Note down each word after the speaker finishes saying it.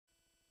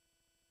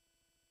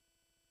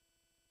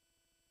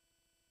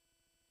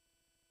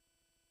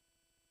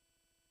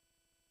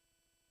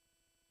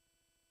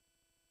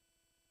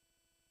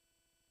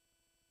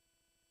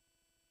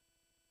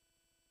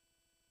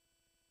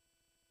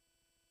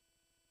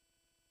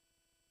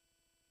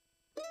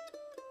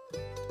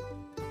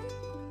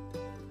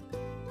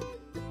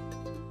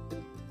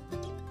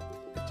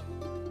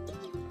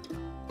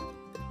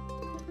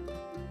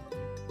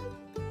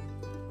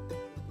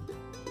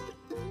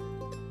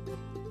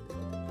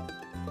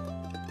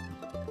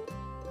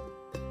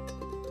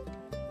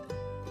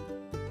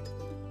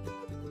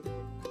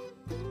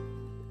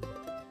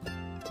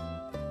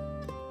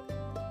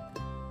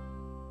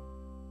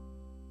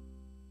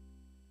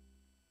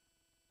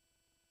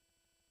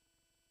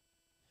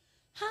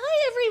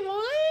Hi,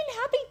 everyone.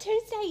 Happy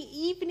Tuesday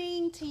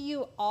evening to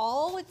you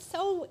all. It's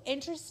so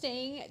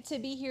interesting to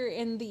be here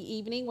in the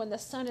evening when the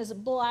sun is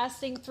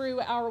blasting through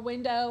our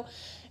window.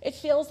 It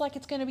feels like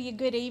it's going to be a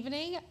good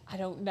evening. I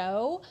don't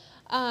know.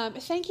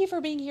 Thank you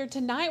for being here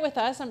tonight with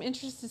us. I'm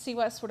interested to see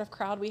what sort of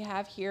crowd we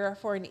have here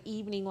for an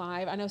evening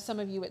live. I know some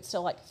of you, it's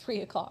still like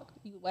 3 o'clock,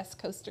 you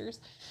West Coasters.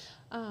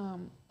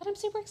 But I'm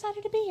super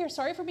excited to be here.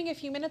 Sorry for being a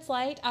few minutes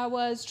late. I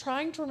was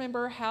trying to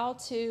remember how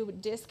to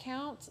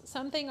discount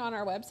something on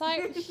our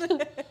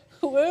website.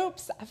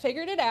 Whoops, I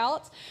figured it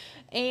out.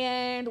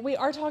 And we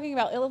are talking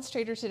about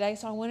Illustrator today,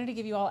 so I wanted to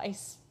give you all a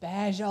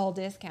special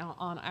discount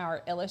on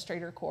our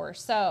Illustrator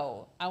course.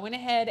 So I went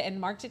ahead and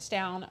marked it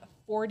down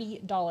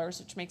 $40,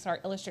 which makes our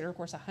Illustrator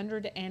course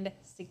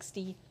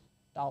 $160.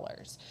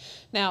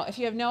 Now, if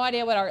you have no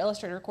idea what our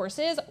Illustrator course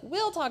is,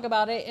 we'll talk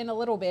about it in a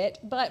little bit.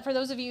 But for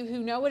those of you who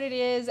know what it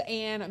is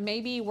and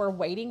maybe we're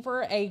waiting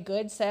for a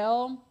good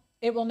sale,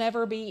 it will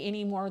never be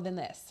any more than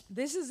this.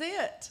 This is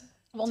it.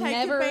 Will Take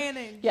never,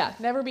 advantage. yeah,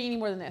 never be any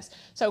more than this.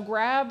 So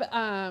grab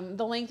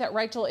the link that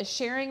Rachel is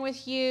sharing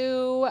with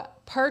you,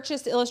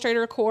 purchase the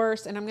Illustrator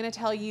course, and I'm going to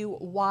tell you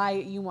why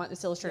you want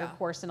this Illustrator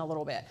course in a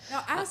little bit.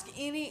 Now, ask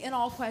any and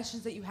all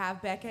questions that you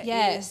have. Becca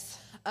Yes. is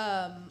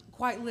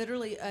quite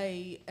literally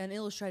an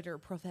Illustrator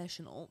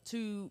professional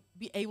to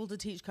be able to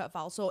teach cut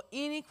files. So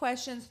any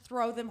questions,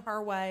 throw them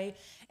her way,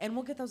 and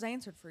we'll get those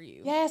answered for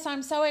you. Yes,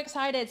 I'm so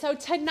excited. So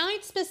tonight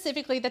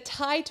specifically, the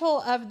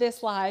title of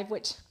this live,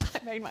 which I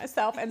made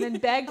myself and then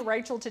begged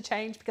Rachel to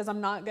change because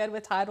I'm not good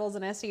with titles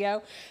and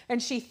SEO,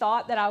 and she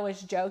thought that I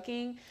was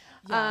joking,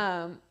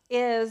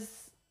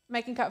 is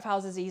making cut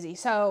files is easy.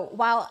 So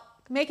while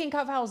making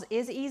cut files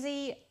is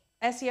easy,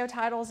 SEO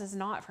titles is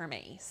not for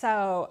me.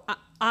 So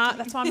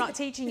that's why I'm not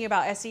teaching you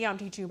about SEO. I'm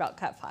teaching you about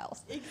cut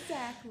files.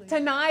 Exactly.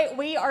 Tonight,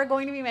 we are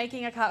going to be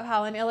making a cut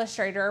file in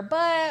Illustrator,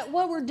 but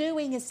what we're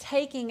doing is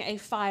taking a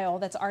file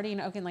that's already an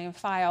OpenLand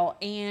file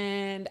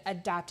and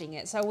adapting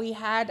it. So we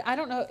had, I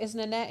don't know, is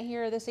Nanette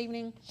here this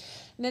evening?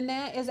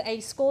 Nanette is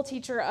a school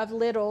teacher of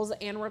littles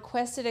and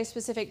requested a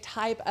specific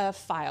type of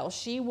file.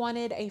 She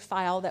wanted a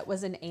file that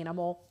was an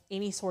animal,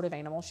 any sort of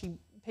animal. She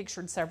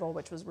pictured several,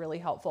 which was really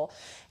helpful.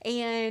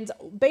 And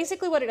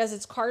basically what it does,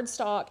 it's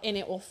cardstock and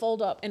it will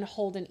fold up and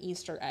hold an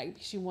Easter egg.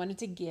 She wanted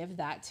to give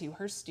that to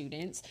her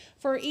students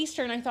for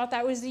Easter, and I thought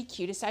that was the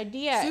cutest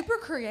idea. Super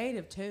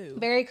creative too.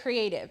 Very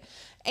creative.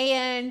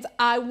 And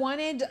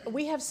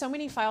we have so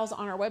many files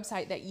on our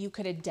website that you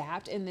could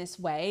adapt in this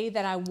way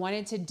that I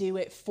wanted to do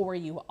it for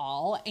you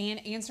all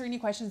and answer any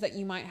questions that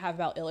you might have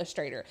about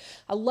Illustrator.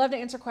 I love to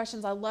answer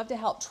questions. I love to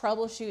help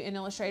troubleshoot in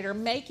Illustrator.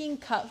 Making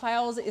cut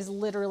files is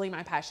literally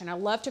my passion. I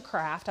love to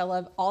craft. I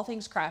love all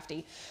things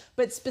crafty,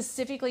 but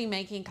specifically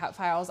making cut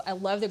files. I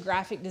love the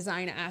graphic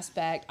design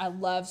aspect. I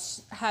love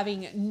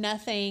having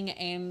nothing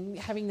and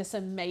having this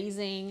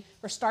amazing,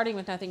 or starting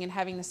with nothing and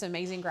having this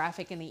amazing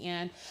graphic in the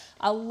end.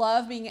 I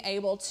love being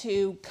able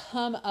to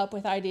come up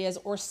with ideas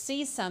or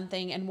see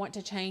something and want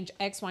to change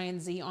X, Y,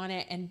 and Z on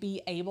it and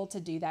be able to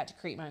do that to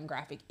create my own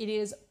graphic. It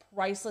is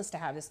priceless to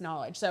have this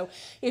knowledge. So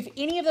if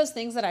any of those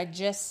things that I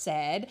just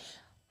said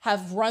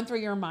have run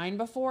through your mind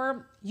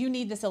before, you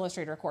need this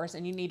Illustrator course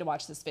and you need to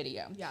watch this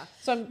video. Yeah.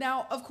 So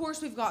now, of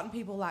course, we've gotten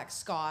people like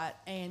Scott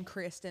and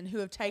Kristen who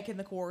have taken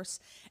the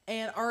course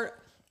and are,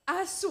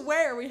 I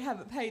swear we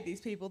haven't paid these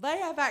people. They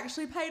have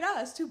actually paid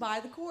us to buy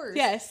the course.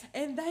 Yes.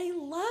 And they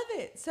love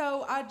it.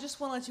 So I just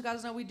want to let you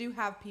guys know we do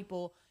have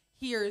people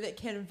here that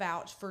can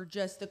vouch for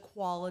just the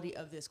quality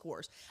of this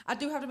course. I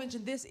do have to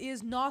mention this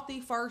is not the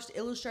first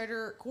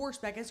Illustrator course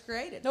Becca's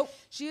created. Nope.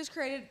 She has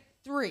created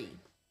 3.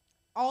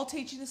 All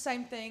teaching the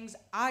same things.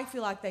 I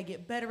feel like they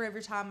get better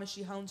every time as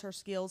she hones her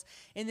skills.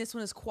 And this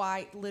one is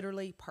quite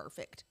literally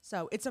perfect.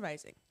 So it's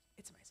amazing.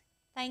 It's amazing.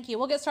 thank you.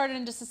 We'll get started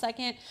in just a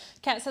second.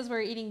 Kat says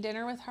we're eating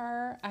dinner with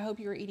her. I hope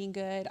you were eating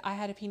good. I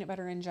had a peanut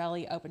butter and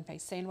jelly open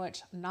face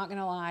sandwich. I'm not going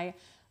to lie.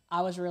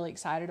 I was really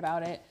excited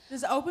about it.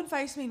 Does open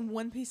face mean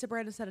 1 piece of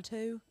bread instead of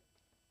 2?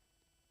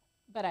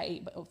 But I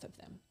ate both of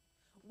them.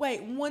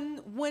 Wait,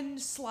 one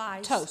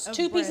slice Toast. of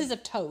 2 bread. pieces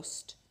of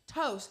toast.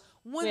 Toast.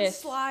 One with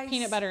slice.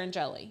 peanut butter and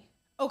jelly.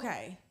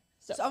 Okay.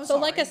 So, I'm so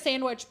sorry. like a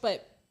sandwich,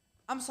 but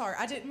I'm sorry.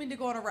 I didn't mean to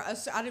go on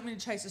I didn't mean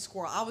to chase a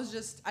squirrel.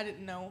 I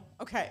didn't know.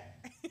 Okay.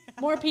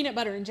 more peanut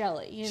butter and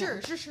jelly. You know?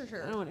 Sure.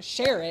 I don't want to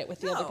share it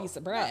with the other piece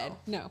of bread.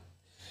 No.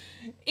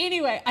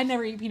 Anyway, I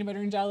never eat peanut butter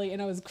and jelly,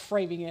 and I was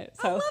craving it.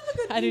 So I love a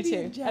good I do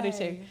PB&J. too. I do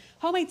too.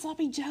 Homemade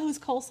sloppy joes,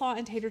 coleslaw,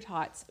 and tater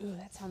tots. Ooh,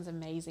 that sounds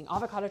amazing.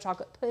 Avocado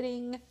chocolate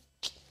pudding.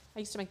 I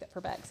used to make that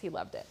for Bex. He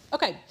loved it.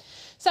 Okay,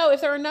 so if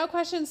there are no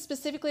questions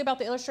specifically about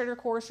the Illustrator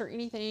course or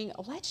anything,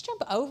 let's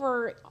jump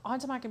over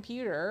onto my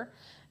computer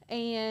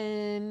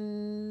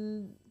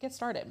and get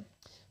started.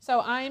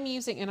 So I'm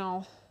using,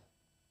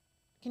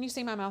 can you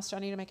see my mouse? Do I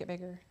need to make it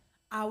bigger?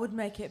 I would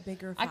make it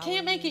bigger. I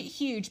can't make it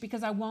huge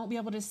because I won't be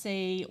able to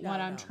see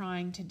what I'm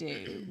trying to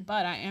do,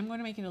 but I am going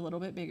to make it a little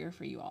bit bigger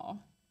for you all.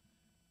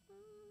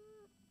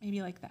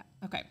 Maybe like that.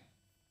 Okay.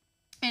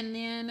 And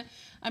then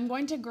I'm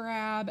going to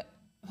grab,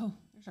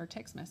 there's our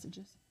text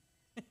messages.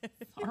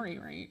 Sorry,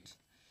 Rach.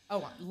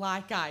 Oh,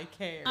 like I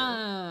care.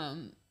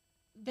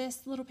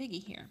 This little piggy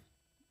here.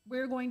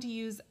 We're going to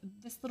use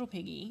this little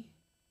piggy.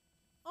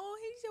 Oh,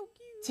 he's so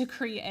cute. To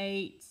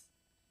create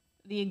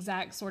the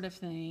exact sort of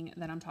thing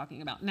that I'm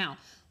talking about. Now,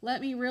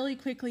 let me really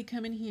quickly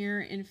come in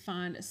here and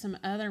find some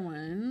other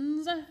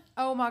ones.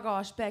 Oh my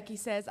gosh, Becky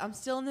says, I'm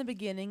still in the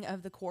beginning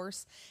of the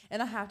course,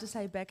 and I have to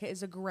say Becca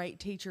is a great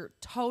teacher.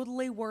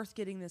 Totally worth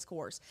getting this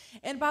course.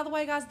 And by the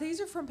way, guys,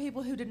 these are from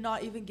people who did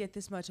not even get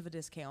this much of a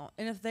discount.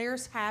 And if they're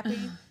happy,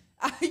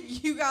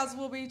 you guys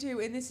will be too.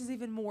 And this is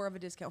even more of a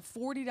discount.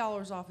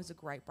 $40 off is a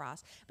great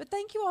price. But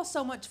thank you all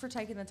so much for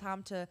taking the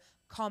time to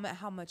comment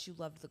how much you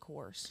loved the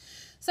course.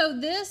 So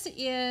this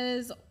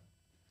is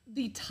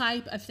the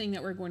type of thing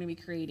that we're going to be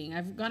creating.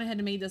 I've gone ahead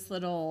and made this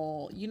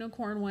little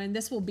unicorn one.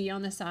 This will be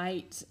on the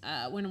site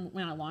when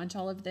I launch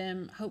all of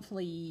them.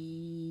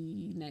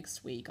 Hopefully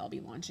next week I'll be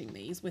launching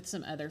these with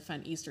some other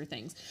fun Easter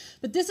things.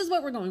 But this is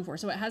what we're going for.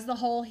 So it has the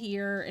hole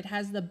here, it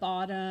has the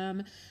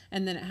bottom,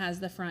 and then it has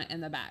the front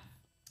and the back.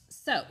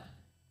 So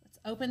let's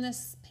open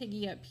this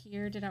piggy up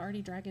here. Did I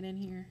already drag it in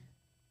here?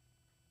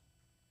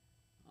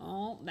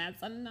 Oh,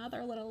 that's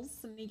another little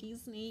sneaky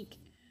sneak.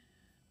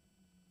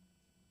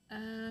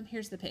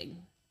 Here's the pig.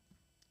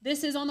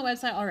 This is on the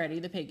website already.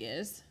 The pig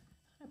is.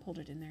 I pulled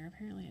it in there.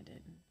 Apparently I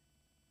didn't.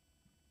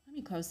 Let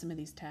me close some of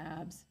these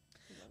tabs.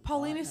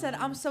 Paulina said,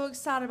 I'm so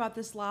excited about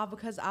this live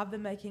because I've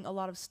been making a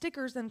lot of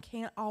stickers and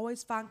can't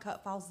always find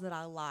cut files that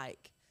I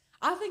like.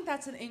 I think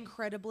that's an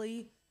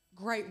incredibly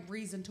great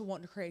reason to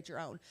want to create your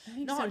own.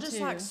 Not just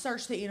like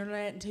search the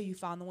internet until you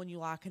find the one you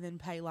like and then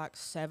pay like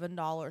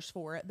 $7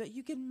 for it, but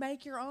you can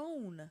make your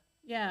own.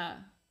 Yeah.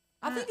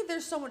 I think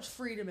there's so much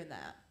freedom in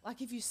that.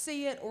 Like if you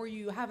see it or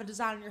you have a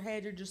design in your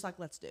head, you're just like,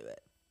 let's do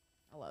it.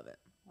 I love it.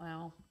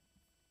 Wow.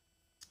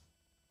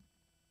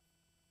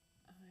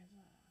 I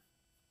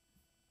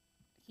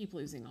keep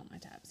losing all my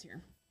tabs here.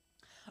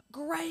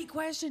 Great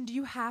question. Do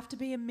you have to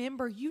be a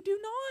member? You do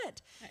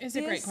not. It's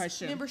a great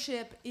question.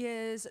 Membership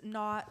is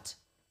not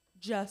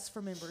just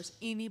for members.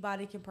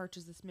 Anybody can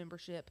purchase this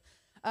membership.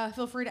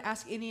 Feel free to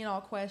ask any and all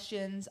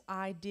questions.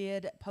 I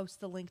did post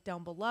the link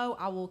down below.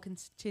 I will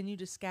continue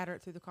to scatter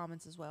it through the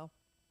comments as well.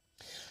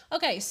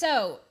 Okay,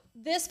 so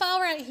this file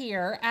right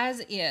here,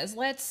 as is,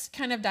 let's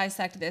kind of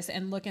dissect this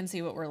and look and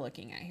see what we're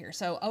looking at here.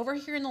 So over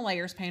here in the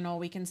layers panel,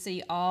 we can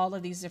see all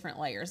of these different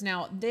layers.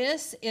 Now,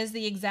 this is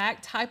the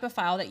exact type of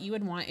file that you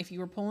would want if you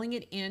were pulling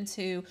it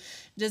into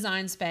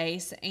Design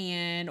Space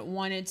and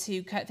wanted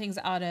to cut things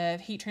out of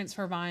heat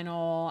transfer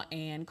vinyl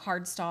and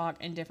cardstock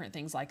and different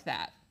things like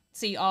that.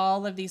 See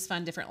all of these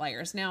fun different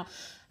layers. Now,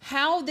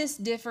 how this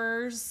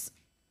differs,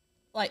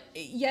 like,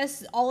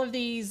 yes, all of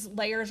these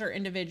layers are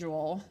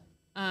individual,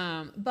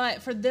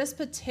 but for this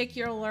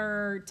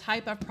particular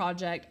type of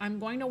project, I'm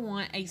going to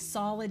want a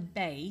solid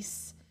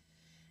base,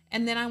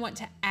 and then I want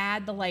to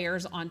add the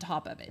layers on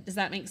top of it. Does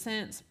that make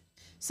sense?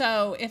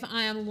 So if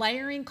I am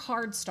layering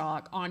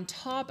cardstock on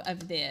top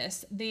of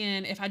this,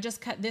 then if I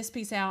just cut this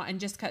piece out and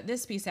just cut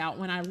this piece out,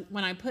 when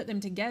I put them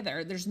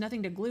together, there's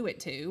nothing to glue it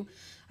to.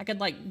 I could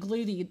like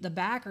glue the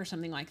back or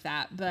something like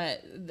that,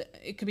 but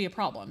it could be a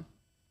problem.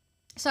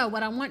 So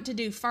what I want to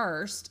do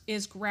first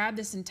is grab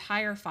this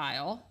entire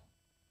file.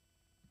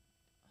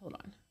 Hold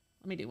on.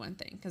 Let me do one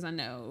thing because I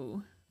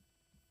know.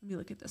 Let me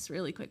look at this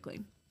really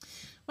quickly.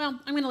 Well,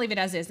 I'm going to leave it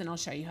as is, and I'll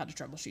show you how to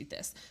troubleshoot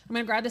this. I'm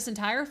going to grab this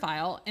entire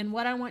file, and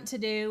what I want to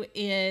do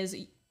is,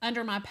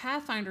 under my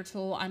Pathfinder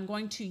tool, I'm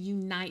going to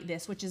unite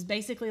this, which is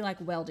basically like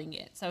welding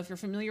it. So if you're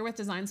familiar with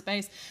Design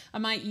Space, I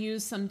might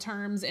use some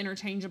terms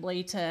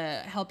interchangeably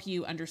to help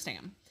you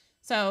understand.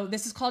 So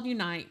this is called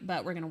unite,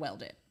 but we're going to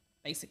weld it,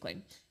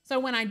 basically. So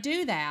when I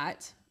do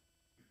that,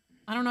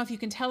 I don't know if you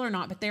can tell or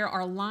not, but there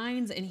are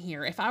lines in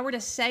here. If I were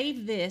to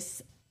save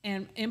this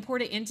and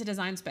import it into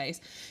Design Space,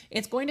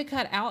 it's going to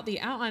cut out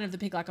the outline of the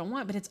pig like I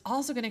want, but it's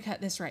also going to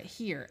cut this right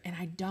here, and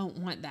I don't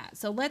want that.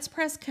 So let's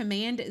press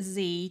Command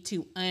Z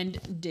to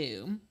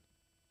undo.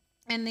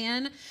 And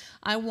then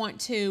I want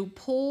to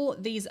pull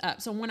these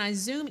up. So when I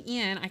zoom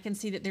in, I can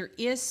see that there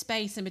is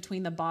space in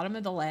between the bottom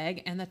of the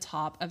leg and the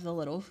top of the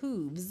little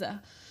hooves.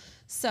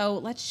 So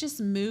let's just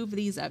move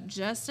these up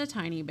just a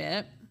tiny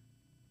bit.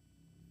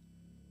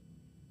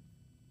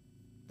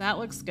 That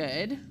looks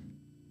good.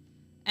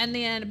 And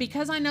then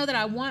because I know that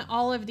I want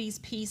all of these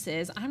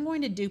pieces, I'm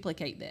going to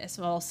duplicate this.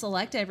 So I'll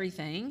select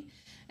everything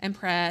and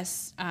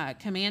press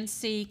Command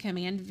C,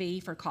 Command V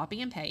for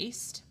copy and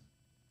paste.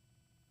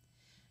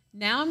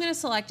 Now I'm going to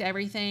select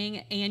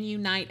everything and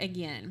unite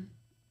again.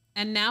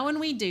 And now when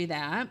we do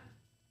that,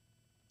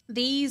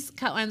 these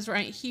cut lines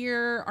right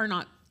here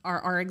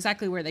are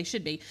exactly where they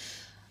should be.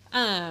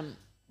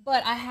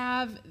 But I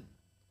have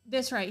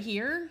this right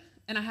here,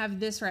 and I have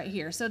this right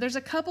here. So there's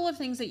a couple of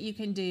things that you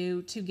can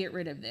do to get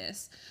rid of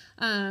this.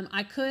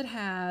 I could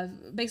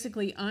have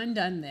basically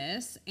undone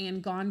this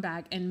and gone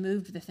back and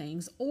moved the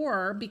things,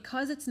 or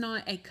because it's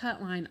not a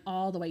cut line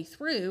all the way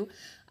through,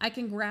 I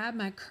can grab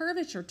my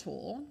curvature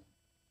tool,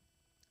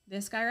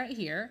 this guy right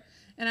here,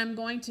 and I'm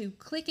going to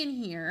click in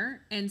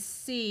here and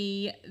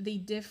see the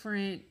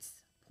different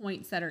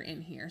points that are in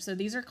here. So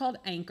these are called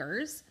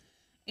anchors.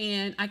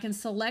 and I can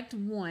select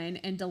one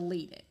and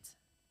delete it.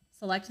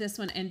 Select this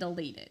one and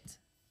delete it.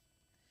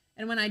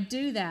 And when I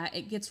do that,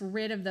 it gets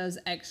rid of those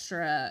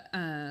extra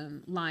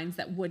lines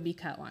that would be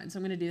cut lines. So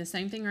I'm going to do the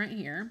same thing right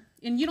here.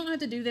 And you don't have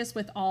to do this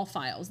with all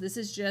files. This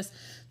is just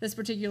this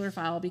particular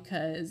file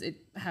because it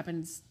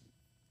happens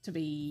to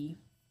be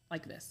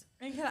like this.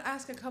 And can I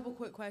ask a couple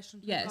quick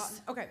questions?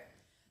 Yes. Okay.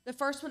 The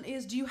first one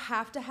is, do you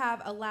have to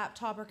have a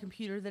laptop or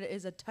computer that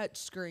is a touch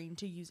screen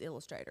to use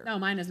Illustrator? No,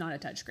 mine is not a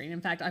touch screen.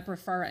 In fact, I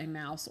prefer a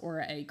mouse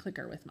or a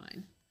clicker with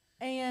mine.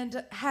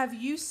 And have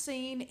you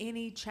seen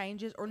any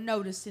changes or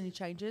noticed any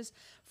changes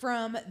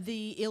from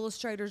the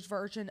Illustrator's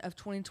version of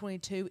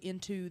 2022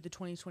 into the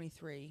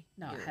 2023?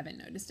 No, year? I haven't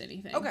noticed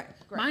anything. Okay,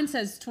 great. Mine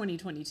says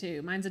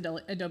 2022. Mine's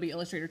Adobe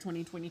Illustrator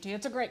 2022.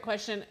 It's a great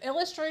question.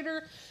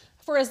 Illustrator,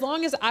 for as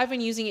long as I've been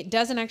using it,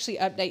 doesn't actually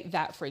update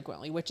that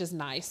frequently, which is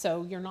nice.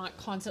 So you're not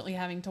constantly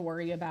having to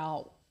worry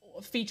about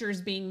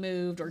features being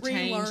moved or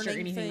changed or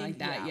anything like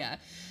that. Yeah.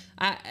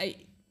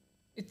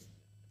 It's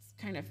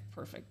kind of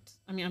perfect.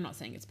 I mean, I'm not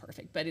saying it's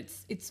perfect, but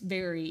it's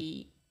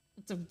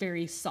a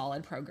very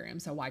solid program.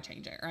 So why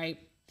change it, right?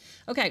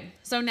 Okay.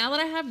 So now that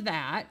I have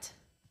that,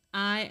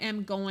 I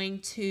am going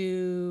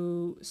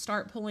to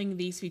start pulling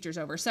these features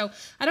over. So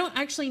I don't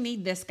actually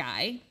need this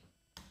guy,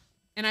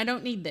 and I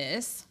don't need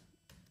this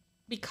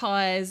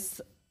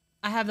because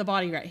I have the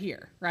body right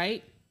here,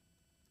 right?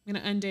 I'm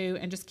going to undo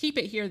and just keep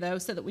it here though,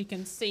 so that we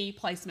can see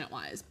placement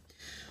wise.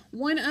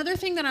 One other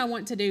thing that I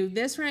want to do,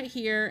 this right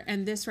here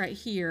and this right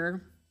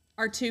here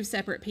are two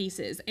separate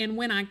pieces. And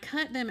when I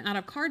cut them out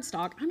of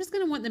cardstock, I'm just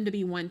going to want them to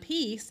be one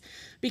piece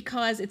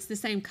because it's the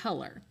same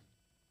color.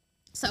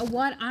 So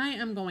what I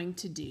am going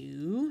to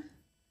do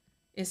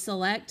is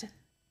select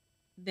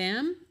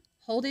them,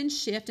 hold in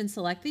Shift and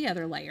select the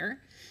other layer,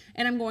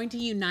 and I'm going to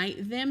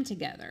unite them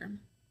together.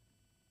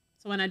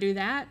 So when I do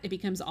that, it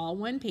becomes all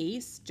one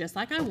piece, just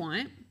like I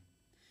want.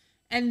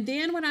 And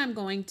then what I'm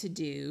going to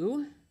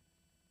do,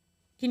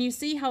 can you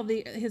see how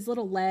his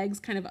little legs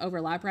kind of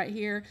overlap right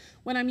here?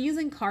 When I'm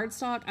using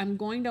cardstock, I'm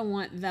going to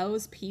want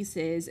those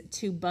pieces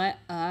to butt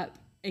up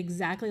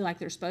exactly like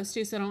they're supposed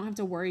to, so I don't have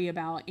to worry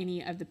about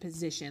any of the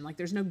position. Like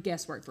there's no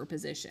guesswork for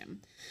position.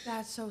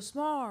 That's so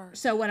smart.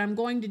 So what I'm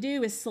going to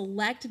do is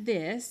select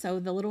this. So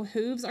the little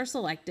hooves are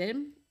selected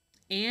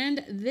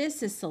and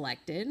this is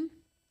selected.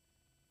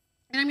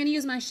 And I'm going to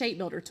use my shape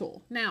builder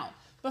tool. Now,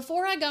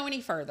 before I go any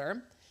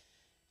further,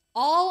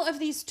 all of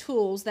these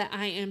tools that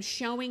I am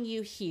showing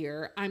you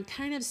here, I'm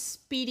kind of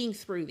speeding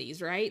through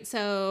these, right?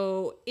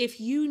 So if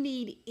you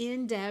need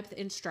in-depth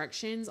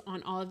instructions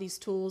on all of these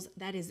tools,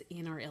 that is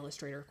in our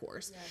Illustrator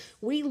course. Yes.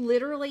 We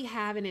literally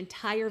have an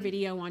entire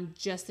video on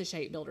just the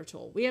shape builder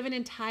tool. We have an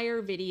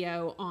entire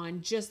video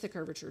on just the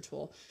curvature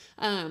tool.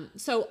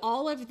 So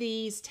all of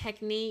these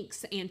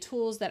techniques and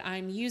tools that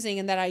I'm using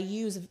and that I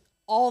use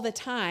all the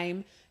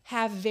time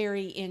have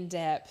very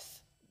in-depth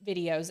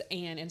videos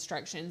and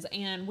instructions,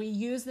 and we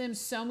use them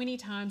so many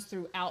times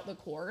throughout the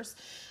course.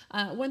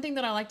 One thing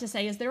that I like to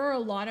say is there are a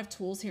lot of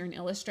tools here in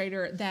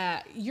Illustrator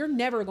that you're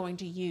never going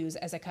to use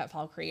as a cut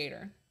file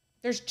creator.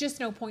 There's just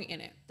no point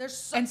in it.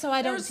 So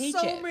I don't teach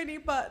it. There's so many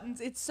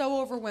buttons. It's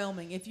so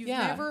overwhelming. If you've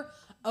never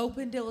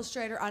opened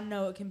Illustrator, I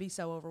know it can be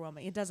so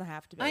overwhelming. It doesn't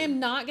have to be. I am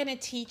not going to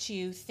teach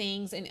you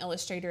things in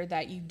Illustrator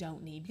that you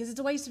don't need because it's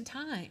a waste of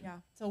time. Yeah.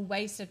 It's a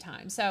waste of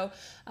time. So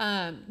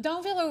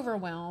don't feel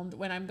overwhelmed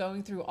when I'm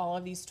going through all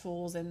of these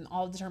tools and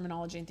all the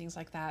terminology and things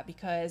like that,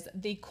 because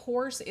the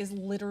course is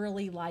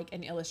literally like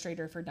an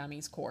Illustrator for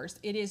Dummies course.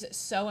 It is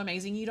so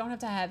amazing. You don't have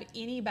to have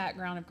any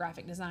background of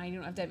graphic design. You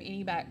don't have to have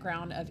any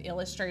background of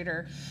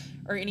Illustrator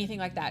or anything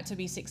like that to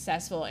be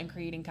successful in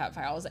creating cut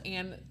files.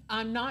 And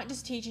I'm not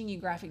just teaching you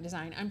graphic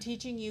design. I'm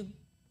teaching you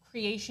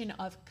creation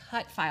of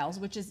cut files,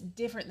 which is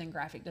different than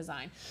graphic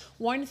design.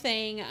 One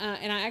thing,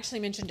 and I actually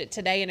mentioned it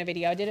today in a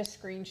video, I did a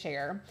screen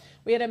share.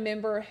 We had a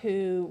member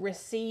who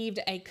received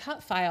a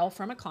cut file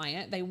from a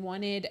client. They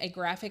wanted a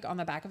graphic on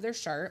the back of their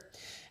shirt.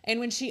 And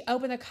when she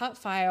opened the cut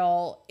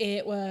file,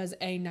 it was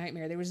a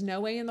nightmare. There was no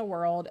way in the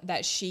world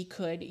that she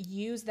could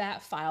use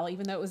that file,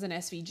 even though it was an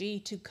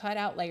SVG, to cut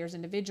out layers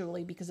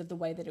individually because of the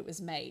way that it was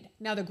made.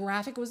 Now, the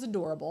graphic was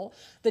adorable.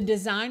 The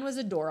design was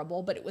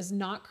adorable, but it was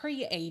not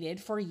created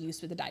for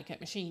use with a die cut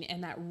machine,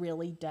 and that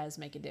really does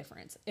make a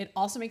difference. It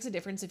also makes a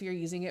difference if you're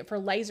using it for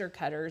laser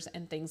cutters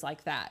and things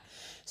like that.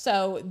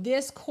 So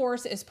this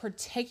course is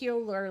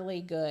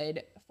particularly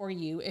good for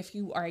you if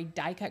you are a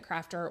die cut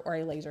crafter or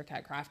a laser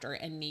cut crafter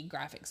and need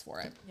graphics for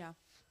it. Yeah.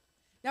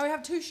 Now we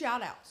have two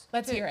shout outs.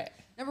 Let's hear it.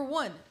 Number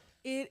one,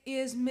 it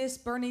is Miss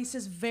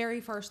Bernice's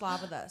very first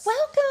live with us.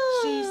 Welcome.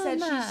 She said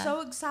she's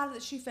so excited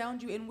that she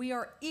found you, and we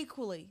are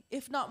equally,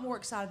 if not more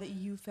excited that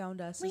you found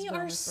us. We as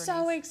well, are Miss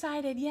so Bernice.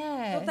 excited,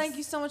 yes. Well, thank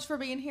you so much for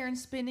being here and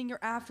spending your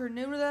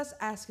afternoon with us.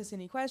 Ask us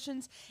any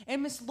questions.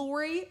 And Miss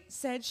Lori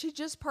said she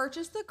just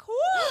purchased the course.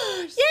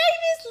 Yay,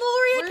 Miss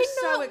Lori! We're I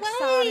cannot so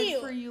excited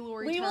wait. for you, Lori.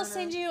 Lori We will Turner.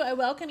 send you a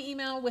welcome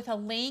email with a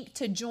link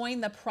to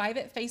join the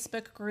private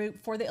Facebook group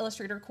for the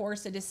Illustrator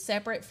course. It is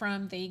separate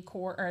from the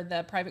core or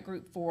the private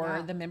group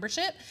for the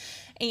membership.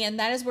 And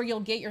that is where you'll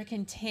get your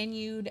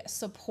continued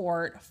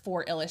support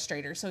for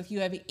Illustrator. So if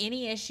you have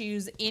any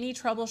issues, any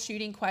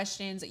troubleshooting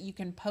questions, you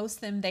can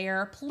post them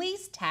there.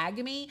 Please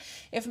tag me.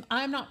 If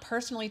I'm not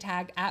personally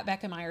tagged at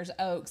Becca Myers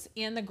Oaks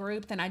in the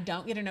group, then I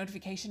don't get a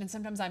notification, and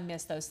sometimes I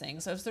miss those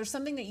things. So if there's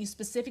something that you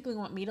specifically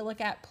want me to look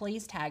at,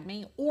 please tag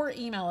me or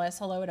email us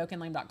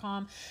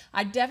hello@oakenlane.com.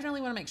 I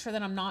definitely want to make sure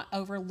that I'm not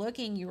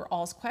overlooking your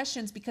all's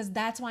questions, because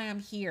that's why I'm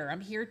here.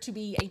 I'm here to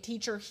be a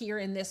teacher here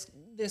in this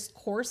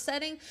course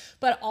setting,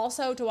 but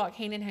also to walk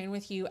hand in hand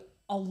with you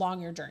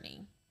along your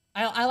journey.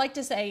 I like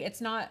to say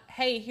it's not,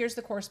 hey, here's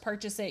the course,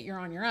 purchase it, you're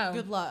on your own.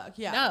 Good luck.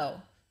 Yeah.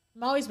 No,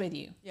 I'm always with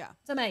you. Yeah.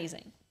 It's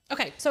amazing.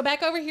 Okay, so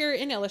back over here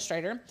in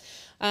Illustrator,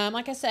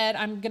 like I said,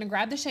 I'm going to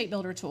grab the Shape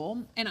Builder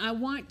tool, and I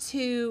want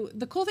to,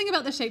 the cool thing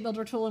about the Shape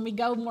Builder tool, and we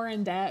go more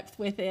in depth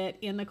with it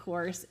in the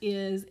course,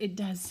 is it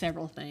does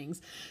several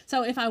things.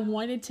 So if I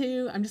wanted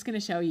to, I'm just going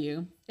to show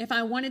you. If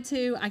I wanted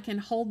to, I can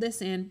hold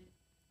this in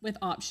with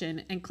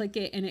Option and click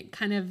it, and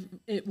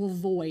it will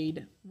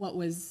void what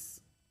was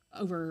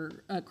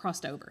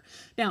crossed over.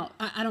 Now,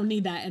 I don't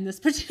need that in this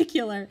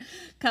particular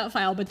cut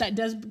file, but that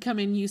does come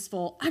in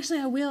useful. Actually,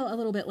 I will a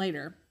little bit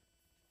later.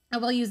 I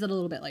will use it a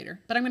little bit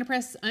later, but I'm going to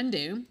press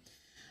undo.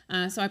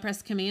 So I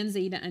press Command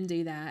Z to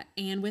undo that.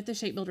 And with the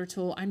Shape Builder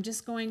tool, I'm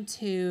just going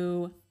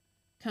to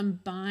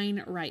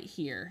combine right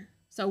here.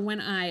 So when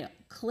I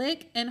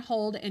click and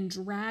hold and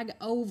drag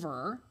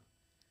over,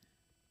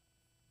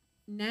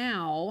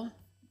 now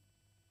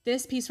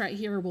this piece right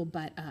here will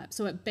butt up.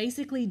 So it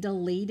basically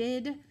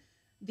deleted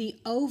the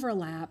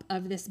overlap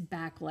of this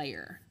back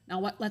layer.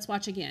 Now let's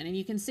watch again. And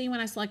you can see when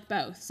I select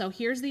both. So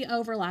here's the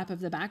overlap of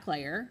the back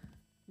layer.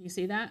 You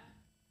see that?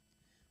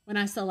 When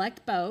I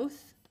select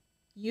both,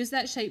 use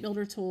that Shape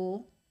Builder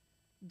tool,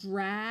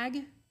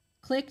 drag,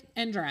 click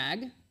and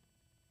drag,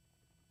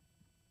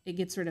 it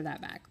gets rid of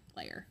that back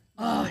layer.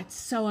 Oh, it's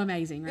so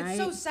amazing, right? It's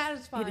so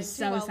satisfying. It is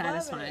so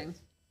satisfying.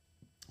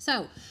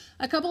 So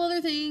a couple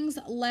other things.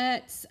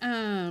 Let's,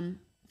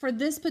 for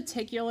this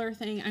particular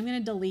thing, I'm going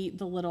to delete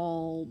the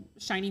little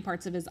shiny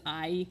parts of his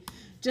eye,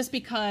 just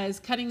because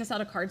cutting this out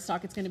of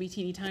cardstock, it's going to be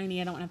teeny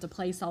tiny. I don't have to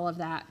place all of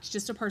that. It's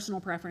just a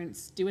personal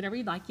preference. Do whatever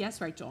you'd like.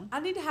 Yes, Rachel? I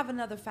need to have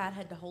another fat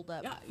head to hold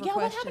up. Yeah,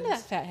 what happened to that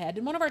fat head?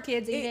 Did one of our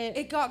kids eat it?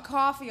 It got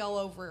coffee all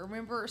over it,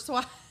 remember? So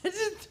I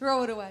just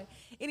throw it away.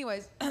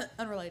 Anyways,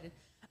 unrelated.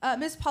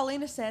 Miss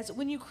Paulina says,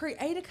 when you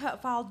create a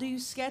cut file, do you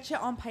sketch it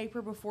on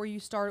paper before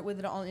you start with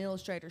it on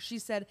Illustrator? She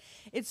said,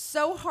 it's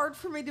so hard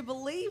for me to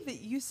believe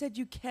that you said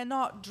you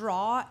cannot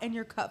draw and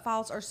your cut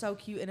files are so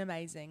cute and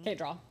amazing. Can't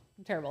draw.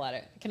 I'm terrible at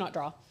it. I cannot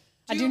draw.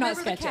 I do not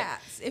sketch the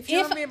cats? If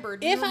you remember,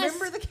 do you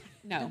remember the cats?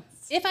 No.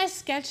 If I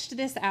sketched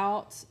this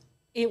out,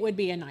 it would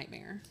be a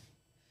nightmare.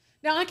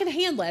 Now I can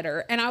hand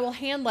letter, and I will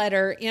hand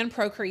letter in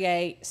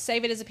Procreate,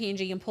 save it as a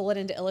PNG, and pull it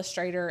into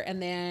Illustrator,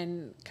 and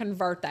then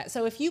convert that.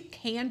 So if you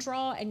can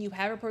draw and you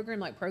have a program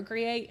like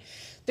Procreate,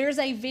 there's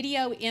a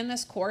video in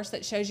this course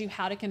that shows you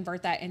how to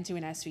convert that into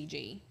an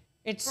SVG.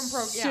 It's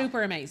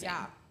super amazing.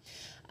 Yeah.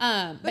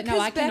 But no,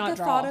 I cannot Becca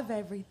draw. thought of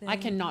everything. I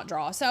cannot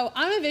draw. So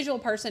I'm a visual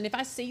person. If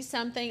I see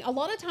something, a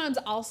lot of times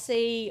I'll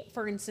see,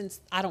 for instance,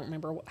 I don't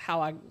remember how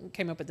I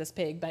came up with this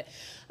pig, but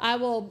I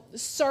will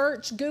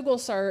Google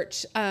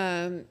search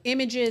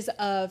images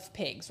of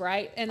pigs,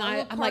 right? And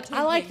I'm like,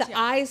 I like the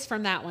eyes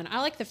from that one.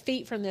 I like the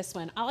feet from this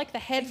one. I like the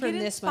head from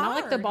this one. I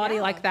like the body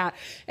like that.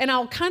 And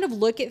I'll kind of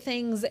look at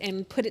things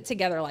and put it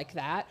together like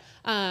that.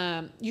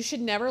 You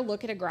should never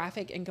look at a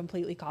graphic and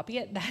completely copy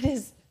it. That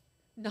is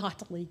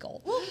not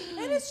legal. Well,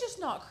 and it's just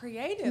not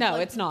creative. No,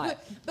 it's not.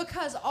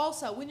 Because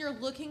also, when you're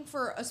looking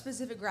for a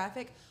specific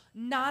graphic,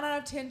 9 out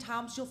of 10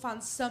 times you'll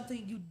find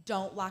something you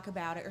don't like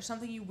about it or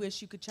something you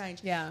wish you could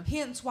change. Yeah.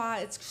 Hence why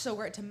it's so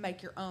great to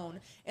make your own.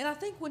 And I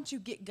think once you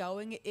get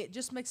going, it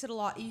just makes it a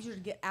lot easier to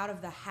get out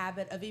of the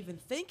habit of even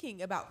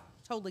thinking about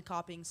totally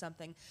copying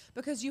something,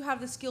 because you have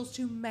the skills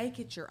to make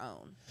it your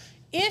own.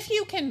 If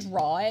you can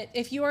draw it,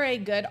 if you are a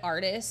good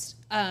artist,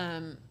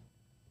 then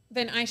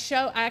I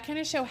kind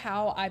of show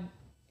how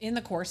in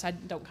the course, I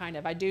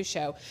do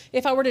show.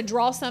 If I were to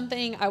draw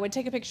something, I would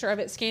take a picture of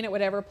it, scan it,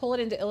 whatever, pull it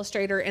into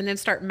Illustrator, and then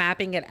start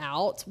mapping it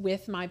out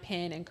with my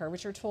pen and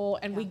curvature tool.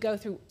 And we go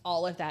through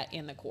all of that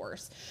in the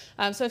course.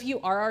 So if you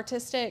are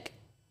artistic,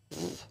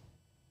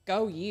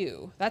 go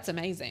you. That's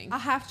amazing. I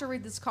have to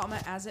read this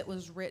comment as it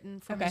was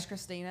written from Miss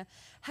Christina.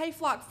 Hey,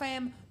 Flock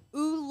fam,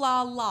 ooh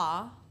la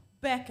la.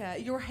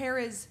 Becca, your hair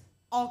is,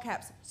 all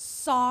caps,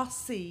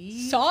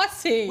 saucy.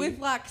 Saucy. With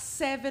like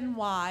 7 Ys.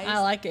 I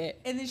like it.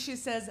 And then she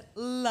says,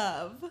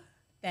 love.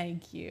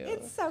 Thank you.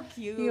 It's so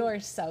cute. You are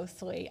so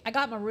sweet. I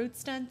got my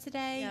roots done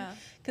today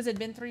because it'd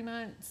been 3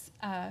 months.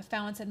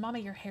 Fallon said, Mama,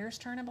 your hair's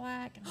turning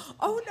black. And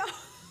oh, no.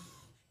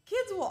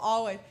 Kids will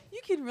always,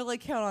 you can really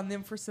count on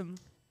them for some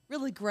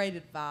really great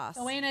advice.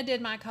 Joanna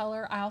did my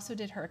color. I also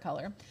did her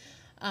color.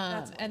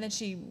 And then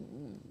she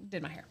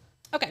did my hair.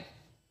 Okay.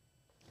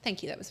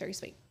 Thank you. That was very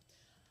sweet.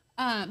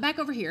 Back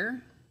over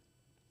here,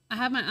 I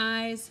have my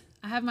eyes,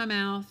 I have my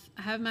mouth,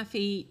 I have my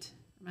feet,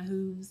 my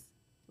hooves,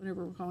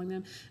 whatever we're calling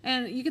them.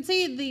 And you can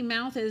see the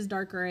mouth is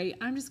dark gray.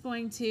 I'm just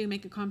going to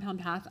make a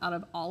compound path out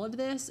of all of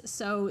this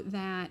so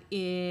that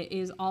it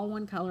is all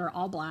one color,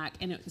 all black,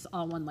 and it's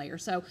all one layer.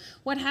 So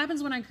what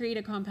happens when I create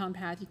a compound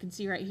path, you can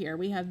see right here,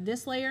 we have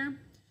this layer,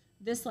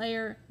 this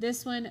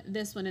one,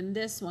 and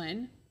this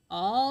one,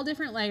 all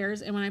different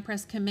layers. And when I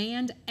press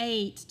Command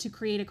 8 to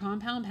create a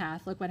compound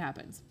path, look what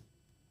happens.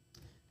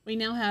 We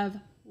now have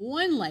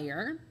one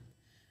layer,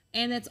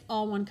 and it's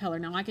all one color.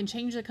 Now I can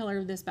change the color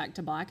of this back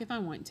to black if I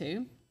want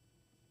to.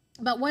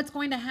 But what's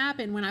going to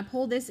happen when I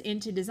pull this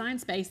into Design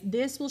Space,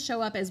 this will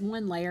show up as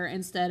one layer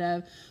instead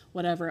of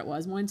whatever it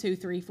was, 1, 2,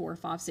 3, 4,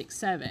 5, 6,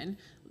 7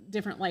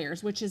 different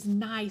layers, which is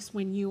nice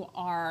when you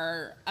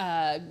are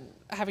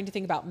having to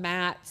think about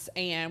mats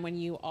and when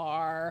you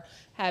are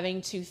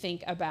having to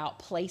think about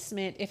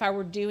placement. If I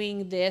were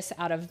doing this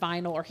out of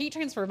vinyl or heat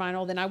transfer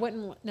vinyl, then I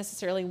wouldn't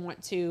necessarily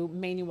want to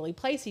manually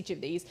place each of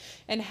these,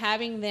 and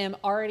having them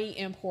already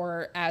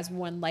import as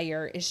one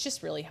layer is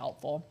just really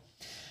helpful.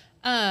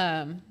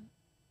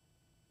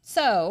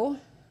 So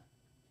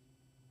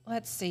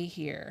let's see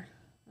here.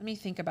 Let me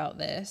think about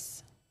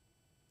this.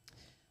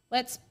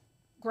 Let's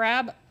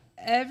grab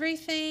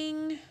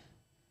everything.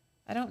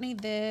 I don't need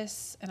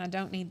this, and I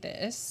don't need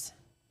this.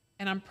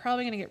 And I'm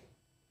probably going to get,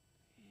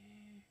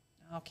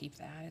 I'll keep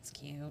that. It's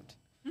cute.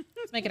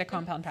 Let's make it a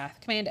compound path.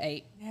 Command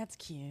 8. That's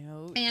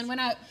cute. And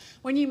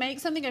when you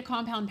make something a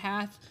compound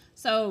path,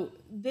 so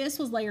this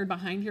was layered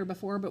behind here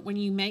before, but when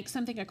you make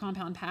something a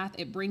compound path,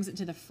 it brings it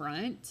to the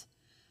front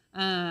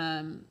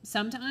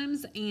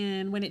sometimes.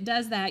 And when it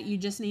does that, you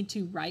just need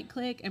to right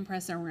click and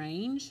press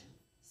arrange,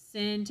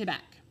 send to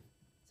back.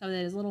 So that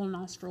his little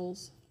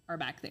nostrils are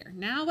back there.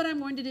 Now what I'm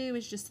going to do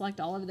is just select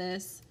all of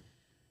this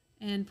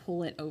and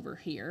pull it over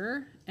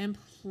here and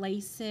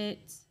place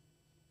it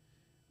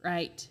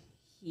right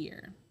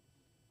here.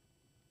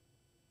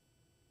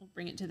 We'll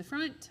bring it to the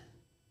front.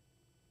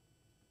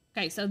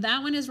 Okay, so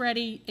that one is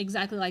ready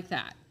exactly like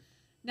that.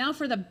 Now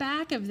for the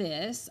back of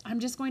this, I'm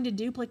just going to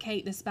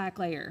duplicate this back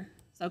layer.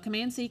 So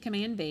Command C,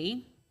 Command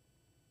V,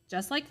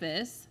 just like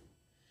this.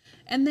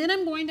 And then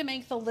I'm going to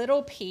make the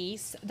little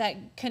piece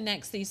that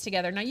connects these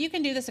together. Now you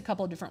can do this a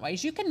couple of different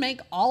ways. You can make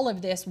all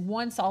of this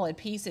one solid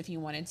piece if you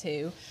wanted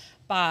to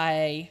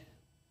by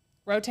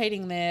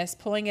rotating this,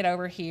 pulling it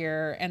over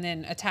here, and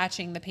then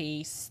attaching the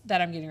piece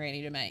that I'm getting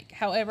ready to make.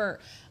 However,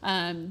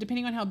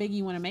 depending on how big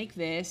you want to make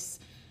this,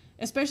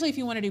 especially if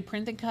you want to do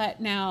print and cut.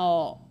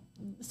 Now,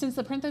 since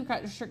the print and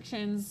cut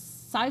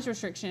size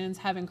restrictions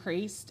have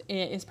increased,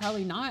 it is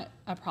probably not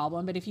a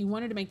problem. But if you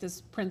wanted to make this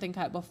print and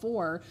cut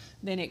before,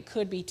 then it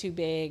could be too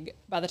big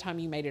by the time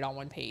you made it on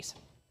one piece.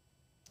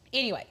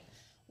 Anyway,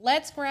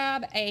 let's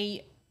grab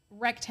a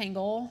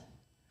rectangle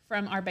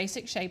from our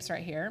basic shapes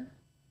right here.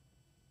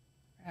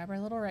 Grab our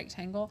little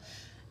rectangle,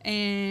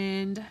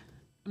 and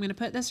I'm going to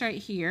put this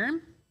right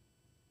here,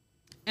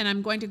 and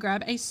I'm going to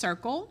grab a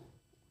circle,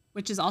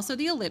 which is also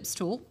the ellipse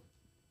tool.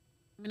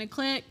 I'm going to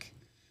click,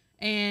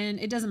 and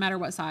it doesn't matter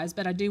what size,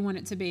 but I do want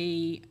it to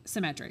be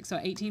symmetric. So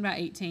 18 by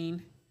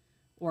 18,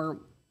 or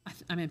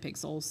I'm in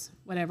pixels,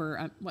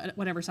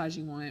 whatever size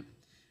you want.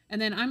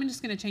 And then I'm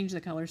just going to change the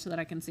color so that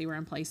I can see where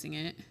I'm placing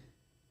it.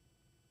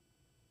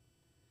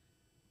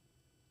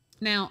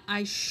 Now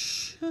I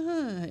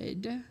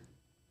should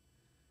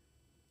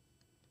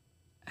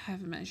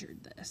have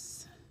measured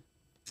this.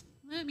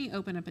 Let me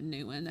open up a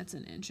new one that's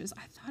in inches.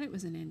 I thought it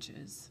was in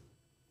inches.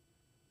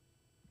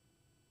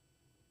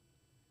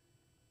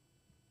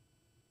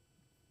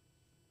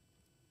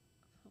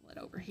 Pull it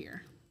over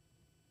here.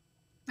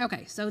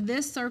 Okay, so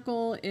this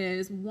circle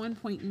is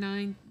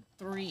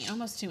 1.93,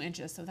 almost 2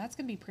 inches. So that's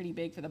going to be pretty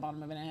big for the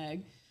bottom of an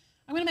egg.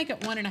 I'm going to make it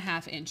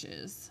 1.5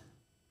 inches.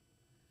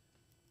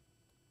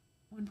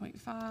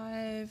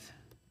 1.5.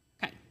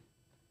 Okay.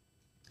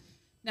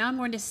 Now I'm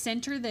going to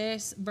center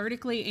this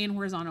vertically and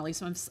horizontally.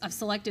 So I've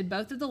selected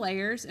both of the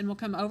layers, and we'll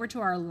come over to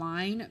our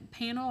line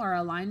panel or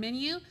our line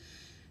menu.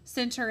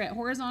 Center it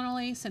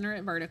horizontally, center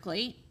it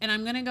vertically. And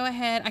I'm going to go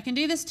ahead. I can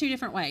do this 2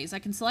 different ways. I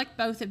can select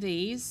both of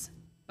these,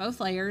 both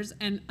layers,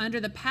 and under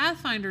the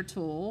Pathfinder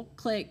tool,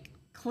 click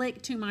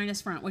to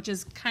minus front, which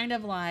is kind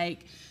of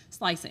like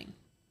slicing.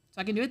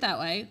 So I can do it that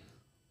way.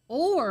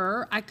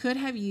 Or I could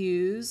have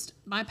used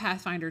my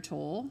Pathfinder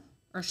tool,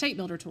 or Shape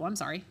Builder tool, I'm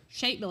sorry,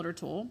 Shape Builder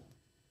tool,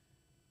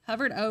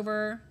 hovered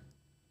over,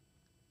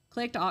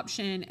 clicked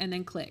Option, and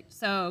then clicked.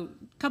 So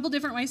a couple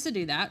different ways to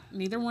do that.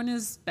 Neither one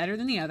is better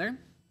than the other.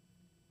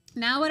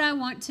 Now what I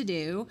want to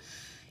do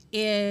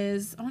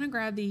is, I want to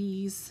grab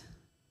this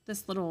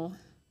little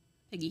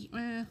piggy.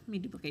 Let me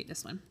duplicate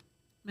this one.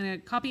 I'm going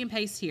to copy and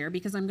paste here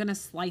because I'm going to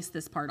slice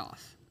this part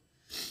off.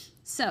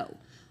 So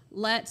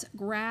let's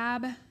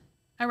grab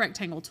a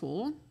rectangle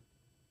tool,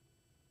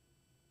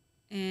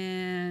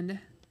 and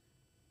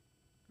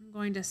I'm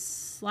going to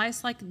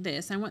slice like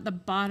this. I want the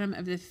bottom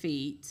of the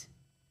feet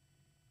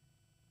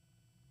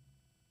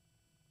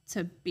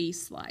to be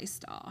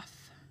sliced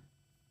off.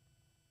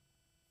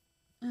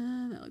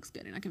 That looks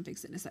good, and I can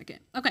fix it in a second.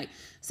 Okay,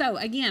 so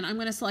again, I'm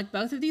going to select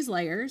both of these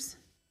layers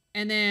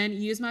and then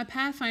use my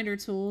Pathfinder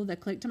tool, the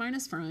click to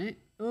minus front.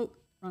 Oh,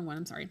 wrong one,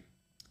 I'm sorry.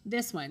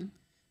 This one,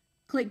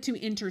 click to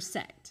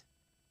intersect.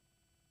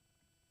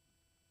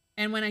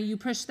 And when you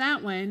push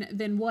that one,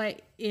 then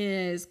what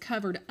is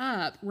covered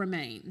up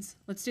remains.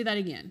 Let's do that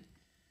again.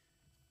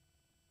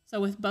 So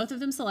with both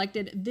of them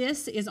selected,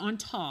 this is on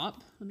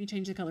top. Let me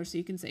change the color so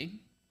you can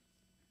see.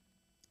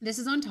 This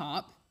is on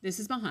top, this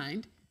is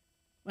behind.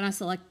 When I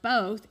select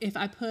both, if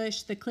I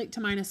push the click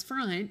to minus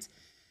front,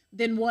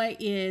 then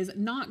what is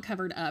not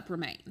covered up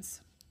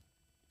remains.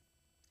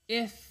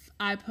 If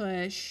I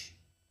push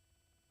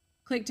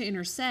click to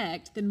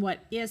intersect, then what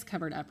is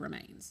covered up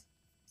remains.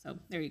 So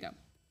there you go.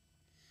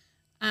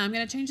 I'm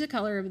going to change the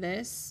color of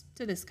this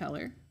to this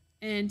color.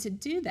 And to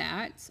do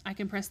that, I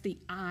can press the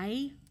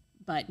I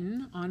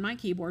button on my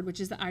keyboard, which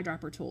is the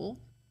eyedropper tool.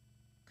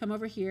 Come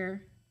over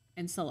here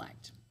and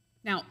select.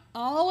 Now,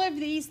 all of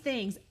these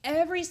things,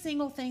 every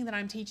single thing that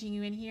I'm teaching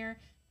you in here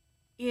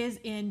is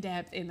in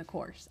depth in the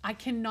course. I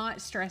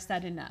cannot stress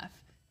that enough.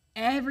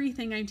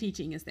 Everything I'm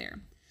teaching is there.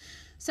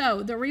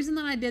 So the reason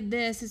that I did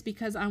this is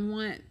because I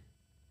want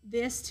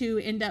this to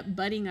end up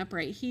butting up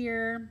right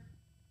here.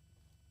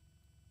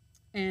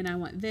 And I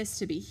want this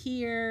to be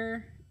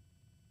here,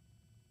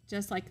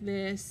 just like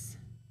this.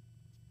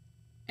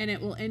 And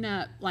it will end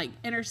up like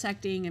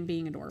intersecting and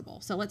being adorable.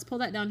 So let's pull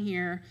that down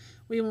here.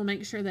 We will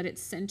make sure that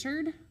it's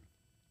centered.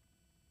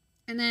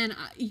 And then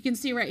you can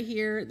see right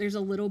here, there's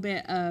a little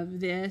bit of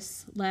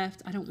this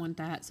left. I don't want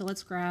that. So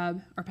let's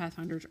grab our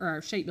Pathfinder or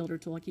our Shape Builder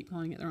tool. I keep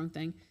calling it the wrong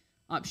thing.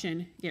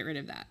 Option, get rid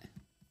of that.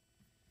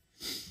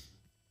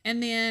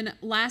 And then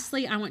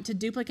lastly, I want to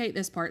duplicate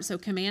this part. So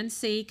Command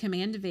C,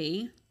 Command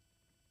V.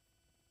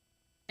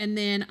 And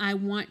then I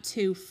want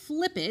to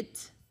flip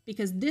it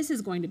because this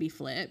is going to be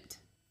flipped.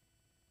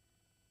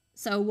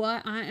 So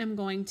what I am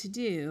going to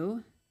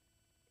do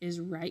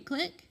is right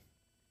click,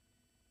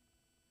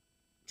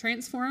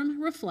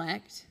 transform,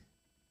 reflect,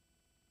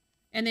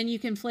 and then you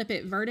can flip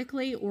it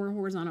vertically or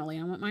horizontally.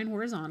 I want mine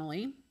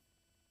horizontally,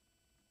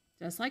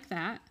 just like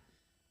that.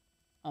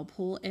 I'll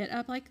pull it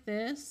up like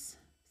this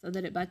so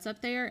that it butts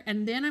up there.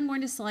 And then I'm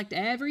going to select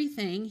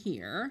everything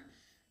here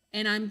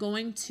and I'm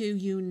going to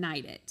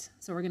unite it.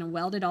 So we're going to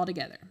weld it all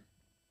together.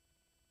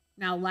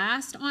 Now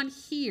last on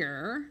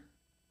here,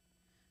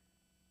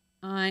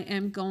 I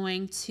am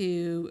going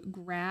to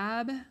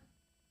grab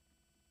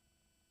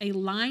a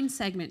line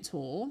segment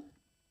tool.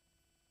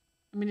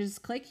 I'm going to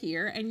just click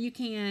here and you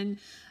can,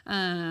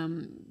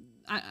 I'm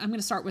going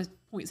to start with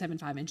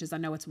 0.75 inches. I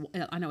know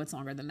it's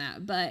longer than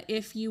that, but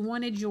if you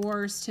wanted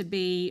yours to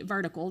be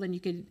vertical, then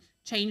you could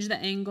change the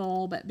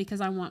angle, but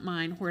because I want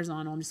mine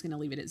horizontal, I'm just going to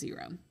leave it at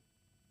 0.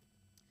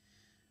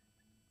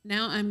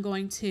 Now I'm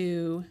going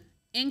to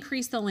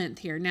increase the length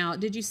here. Now,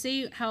 did you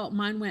see how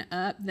mine went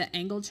up? The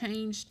angle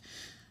changed.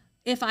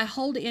 If I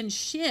hold in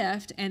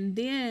shift and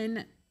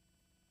then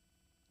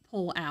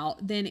pull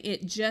out, then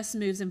it just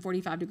moves in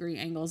 45-degree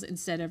angles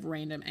instead of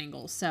random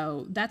angles.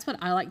 So that's what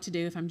I like to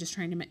do if I'm just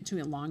trying to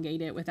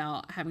elongate it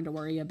without having to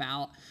worry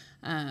about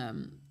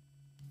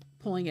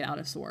pulling it out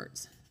of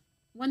sorts.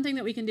 One thing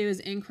that we can do is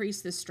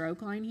increase the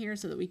stroke line here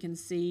so that we can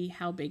see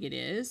how big it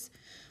is.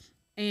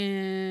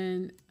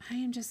 And I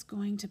am just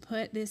going to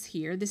put this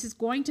here. This is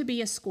going to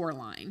be a score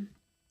line.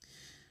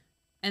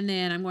 And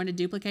then I'm going to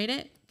duplicate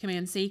it.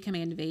 Command C,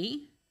 Command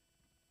V.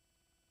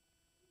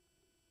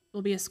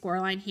 Will be a score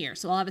line here.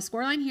 So I'll have a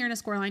score line here and a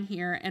score line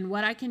here. And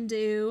what I can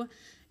do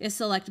is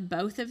select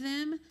both of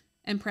them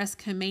and press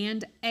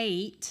Command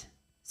 8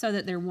 so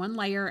that they're one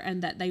layer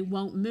and that they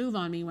won't move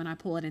on me when I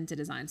pull it into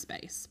Design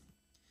Space.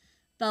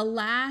 The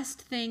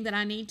last thing that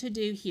I need to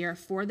do here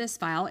for this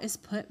file is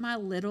put my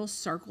little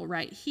circle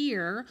right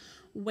here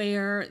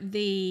where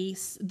the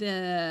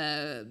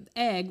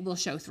egg will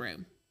show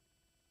through.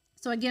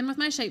 So again, with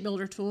my Shape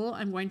Builder tool,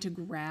 I'm going to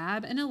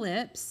grab an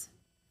ellipse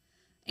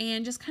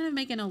and just kind of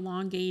make an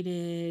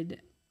elongated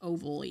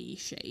oval-y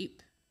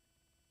shape.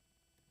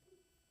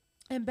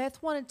 And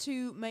Beth wanted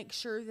to make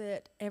sure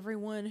that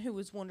everyone who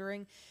was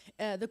wondering,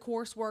 the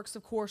course works,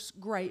 of course,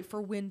 great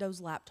for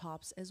Windows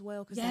laptops as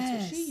well, because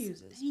that's what she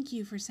uses. Thank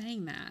you for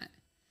saying that.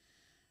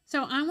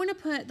 So I want to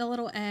put the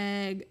little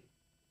egg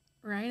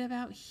right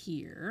about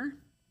here.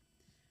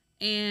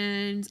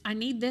 And I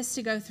need this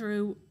to go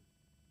through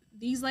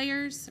these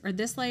layers, or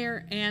this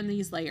layer and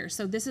these layers.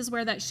 So this is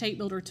where that Shape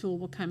Builder tool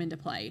will come into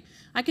play.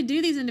 I could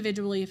do these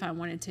individually if I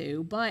wanted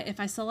to, but if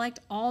I select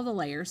all the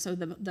layers, so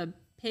the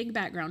pig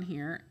background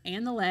here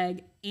and the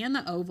leg and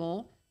the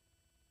oval,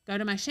 go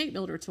to my Shape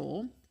Builder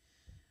tool,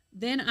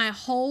 then I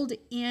hold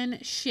in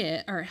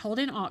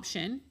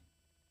Option.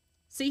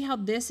 See how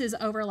this is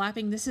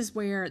overlapping? This is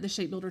where the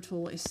Shape Builder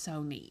tool is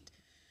so neat.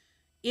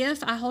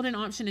 If I hold in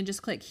Option and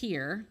just click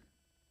here,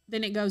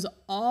 then it goes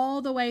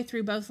all the way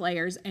through both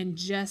layers and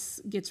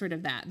just gets rid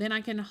of that. Then I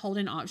can hold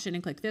in Option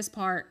and click this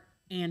part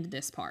and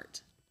this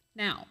part.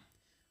 Now,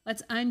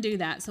 let's undo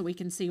that so we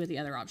can see what the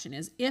other option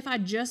is. If I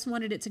just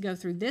wanted it to go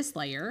through this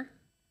layer,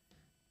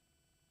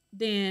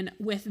 then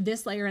with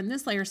this layer and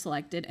this layer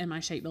selected and my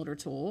shape builder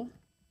tool,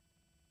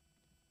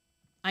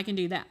 I can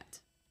do that.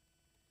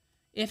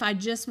 If I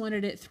just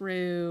wanted it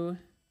through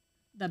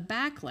the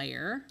back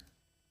layer,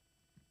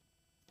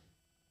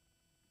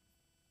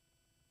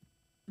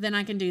 then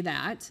I can do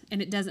that,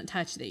 and it doesn't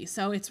touch these.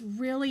 So it's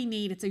really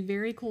neat. It's a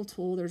very cool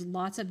tool. There's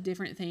lots of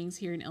different things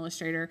here in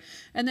Illustrator.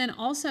 And then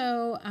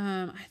also,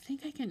 I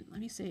think I can, let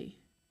me see.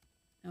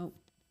 Nope,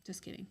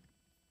 just kidding.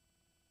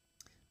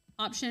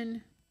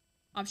 Option,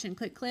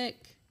 click,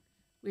 click.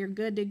 We're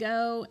good to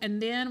go.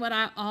 And then what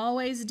I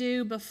always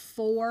do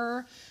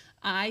before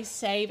I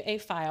save a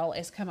file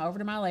is come over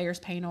to my layers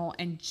panel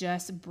and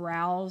just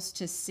browse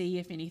to see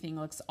if anything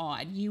looks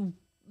odd. You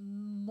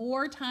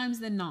more times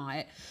than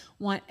not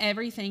want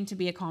everything to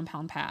be a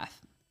compound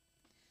path.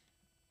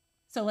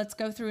 So let's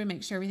go through and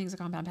make sure everything's a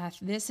compound path.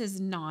 This is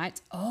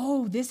not.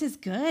 Oh, this is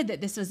good that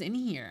this was in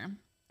here.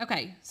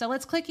 Okay, so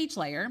let's click each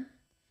layer.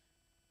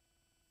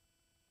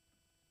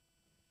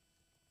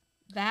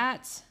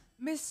 That's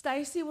Miss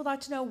Stacy would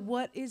like to know,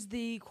 what is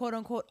the quote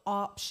unquote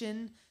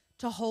option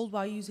to hold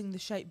while using the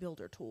shape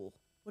builder tool?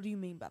 What do you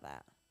mean by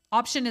that?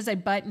 option is a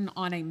button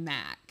on a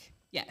Mac.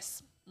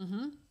 Yes.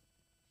 Mm-hmm.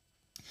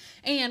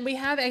 And we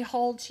have a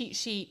whole cheat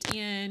sheet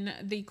in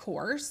the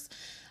course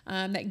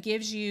that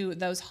gives you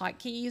those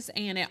hotkeys,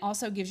 and it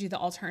also gives you the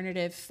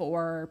alternative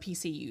for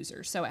PC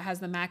users. So it has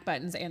the Mac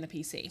buttons and the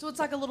PC. So it's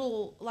like a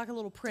little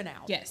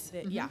printout. Yes.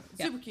 Mm-hmm. Yeah.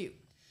 Super cute.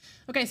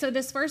 Okay, so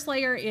this first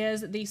layer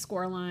is the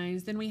score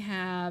lines. Then we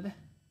have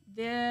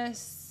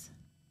this,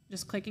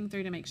 just clicking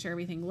through to make sure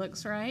everything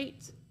looks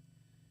right.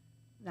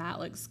 That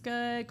looks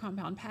good.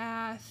 Compound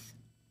path.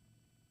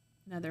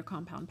 Another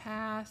compound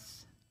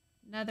path.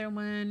 Another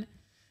one.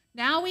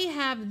 Now we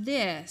have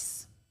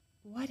this.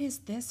 What is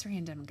this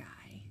random guy?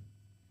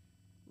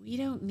 We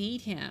don't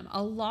need him.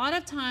 A lot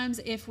of times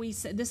if we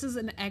say, this is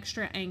an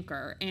extra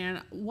anchor,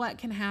 and what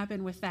can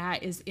happen with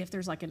that is if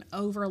there's like an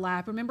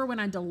overlap. Remember when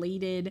I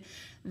deleted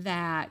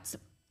that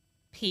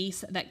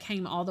piece that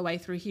came all the way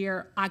through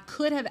here? I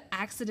could have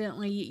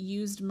accidentally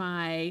used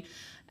my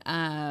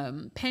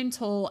pen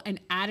tool and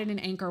added an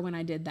anchor when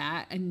I did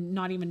that and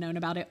not even known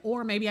about it,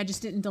 or maybe I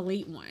just didn't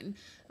delete one.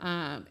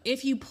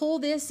 If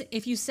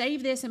you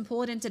save this and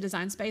pull it into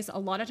Design Space, a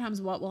lot of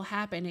times what will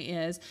happen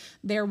is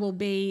there will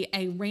be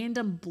a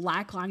random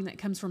black line that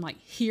comes from like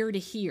here to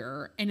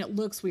here, and it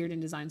looks weird in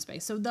Design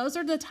Space. So those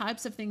are the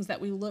types of things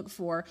that we look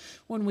for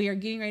when we are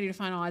getting ready to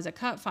finalize a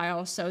cut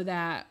file, so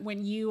that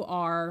when you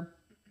are,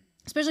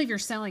 especially if you're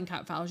selling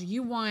cut files,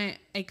 you want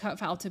a cut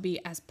file to be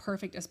as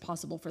perfect as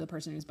possible for the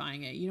person who's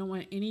buying it. You don't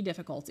want any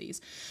difficulties.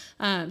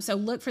 So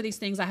look for these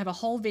things. I have a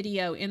whole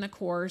video in the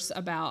course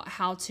about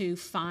how to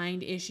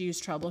find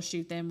issues,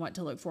 troubleshoot them, what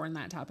to look for, and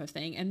that type of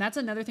thing. And that's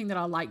another thing that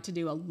I like to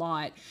do a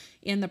lot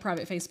in the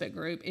private Facebook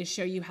group, is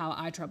show you how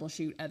I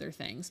troubleshoot other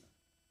things.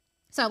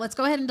 So let's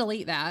go ahead and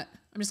delete that.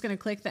 I'm just going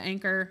to click the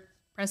anchor,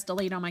 press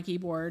delete on my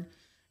keyboard,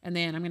 and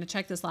then I'm going to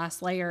check this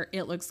last layer.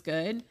 It looks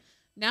good.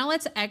 Now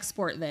let's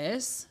export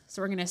this.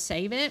 So we're going to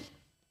save it,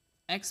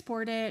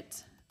 export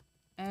it,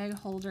 egg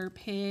holder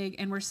pig,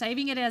 and we're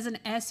saving it as an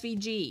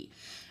SVG.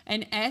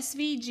 An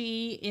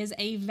SVG is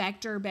a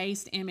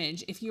vector-based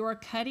image. If you are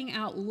cutting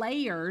out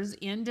layers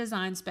in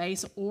Design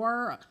Space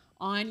or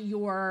on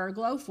your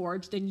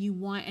Glowforge, then you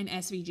want an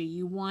SVG.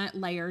 You want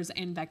layers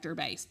and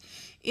vector-based.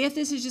 If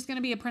this is just going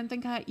to be a print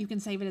and cut, you can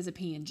save it as a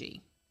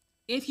PNG.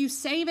 If you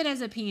save it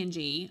as a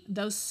PNG,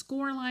 those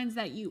score lines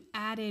that you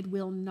added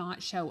will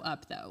not show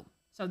up though.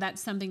 So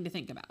that's something to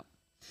think about.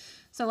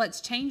 So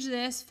let's change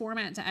this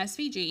format to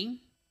SVG.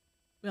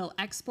 We'll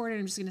export it.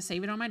 I'm just going to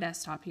save it on my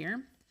desktop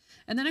here.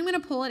 And then I'm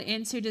going to pull it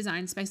into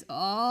Design Space.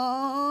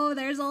 Oh,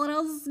 there's a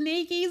little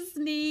sneaky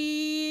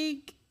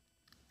sneak.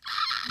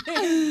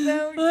 It's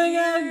so Look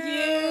how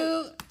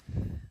cute.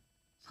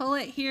 Pull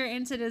it here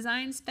into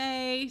Design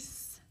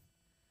Space.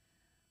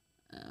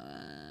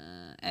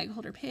 Egg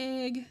holder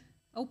pig.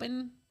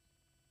 Open.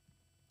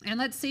 And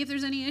let's see if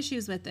there's any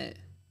issues with it.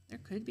 There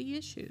could be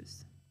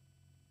issues.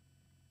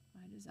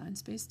 My Design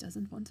Space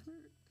doesn't want to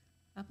work.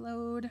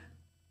 Upload.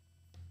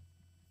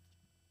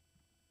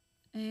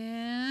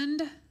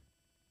 And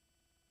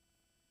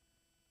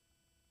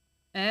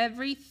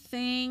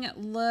everything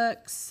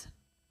looks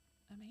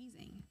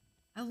amazing.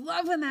 I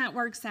love when that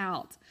works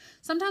out.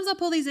 Sometimes I'll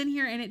pull these in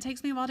here and it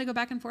takes me a while to go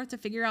back and forth to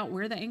figure out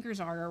where the anchors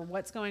are or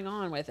what's going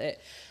on with it.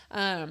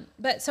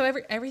 But so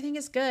everything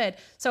is good.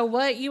 So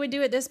what you would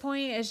do at this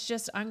point is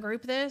just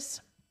ungroup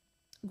this,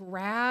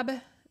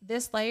 grab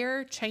this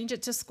layer, change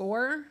it to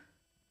score,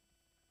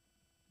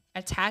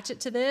 attach it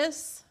to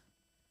this,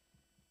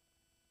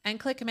 and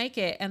click make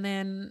it. And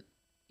then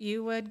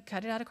you would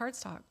cut it out of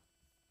cardstock.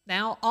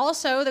 Now,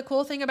 also, the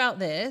cool thing about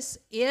this,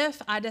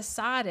 if I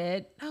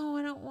decided, oh,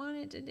 I don't want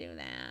it to do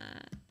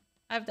that,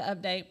 I have to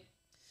update.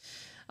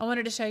 I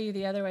wanted to show you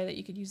the other way that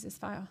you could use this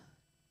file.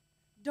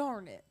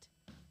 Darn it.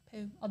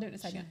 Pooh. I'll do it in a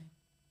second.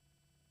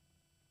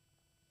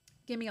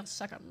 Give me a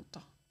second.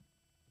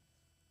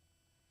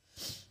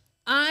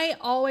 I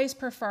always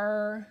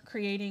prefer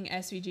creating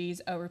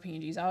SVGs over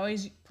PNGs. I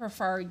always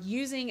prefer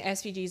using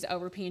SVGs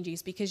over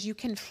PNGs because you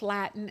can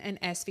flatten an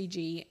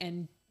SVG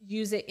and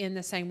use it in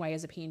the same way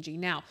as a PNG.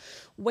 Now,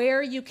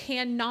 where you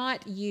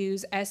cannot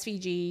use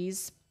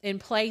SVGs in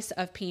place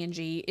of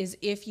PNG is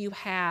if you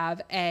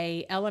have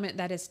a element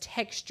that is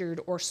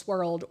textured or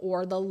swirled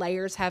or the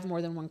layers have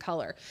more than one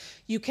color.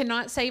 You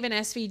cannot save an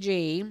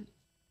SVG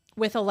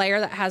with a layer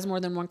that has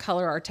more than one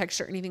color or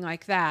texture or anything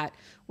like that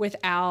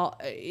without,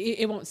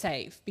 it won't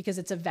save because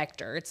it's a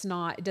vector. It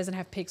doesn't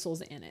have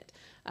pixels in it.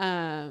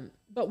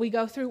 But we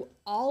go through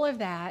all of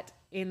that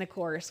in the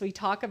course. We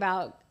talk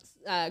about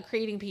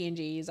creating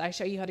PNGs. I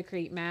show you how to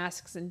create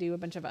masks and do a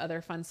bunch of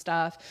other fun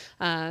stuff.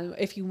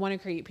 If you want to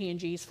create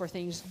PNGs for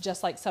things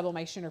just like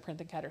sublimation or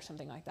print and cut or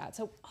something like that.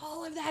 So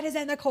all of that is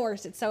in the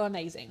course. It's so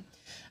amazing.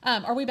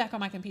 Are we back on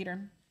my computer?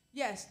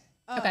 Yes.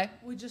 Okay.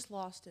 We just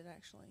lost it,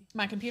 actually.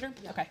 My computer?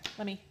 Yeah. Okay,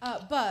 let me.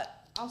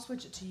 But I'll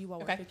switch it to you while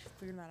we're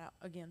figuring that out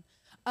again.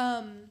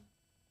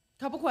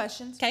 Couple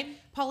questions. Okay.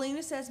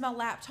 Paulina says, my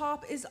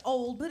laptop is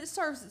old, but it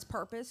serves its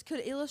purpose.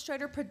 Could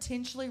Illustrator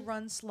potentially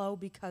run slow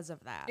because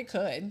of that? It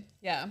could.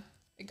 Yeah,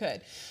 it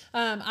could.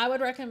 I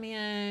would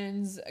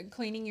recommend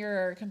cleaning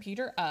your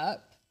computer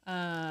up.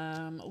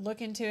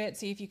 Look into it,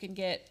 see if you can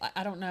get,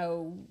 I don't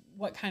know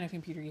what kind of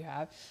computer you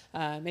have.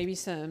 Maybe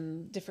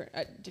some different,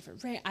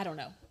 I don't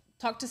know.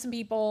 Talk to some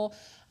people.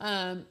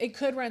 It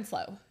could run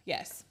slow,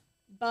 yes.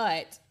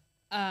 But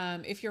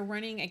if you're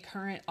running a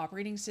current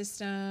operating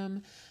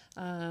system,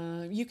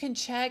 you can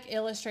check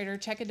Illustrator,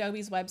 check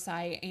Adobe's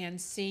website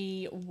and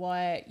see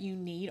what you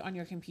need on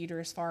your computer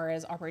as far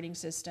as operating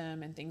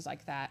system and things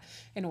like that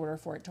in order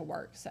for it to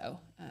work. So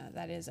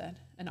that is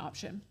an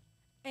option.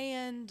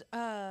 And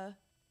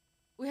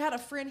we had a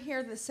friend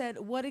here that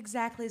said, what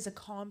exactly is a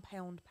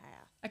compound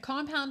path? A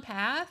compound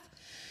path?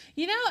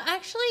 You know,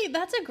 actually,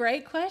 that's a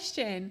great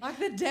question. Like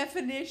the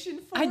definition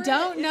for it? I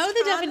don't know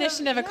the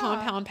definition of a yeah.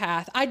 compound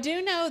path. I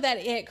do know that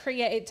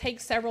it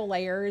takes several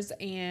layers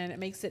and it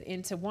makes it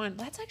into one.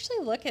 Let's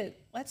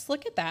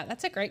look at that.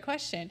 That's a great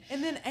question.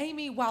 And then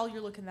Amy, while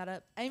you're looking that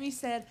up, Amy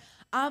said,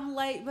 I'm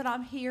late, but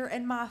I'm here.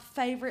 And my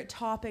favorite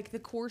topic, the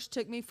course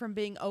took me from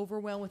being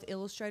overwhelmed with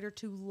Illustrator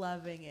to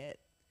loving it.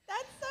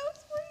 That's so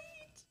sweet.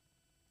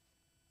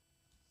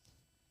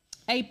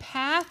 A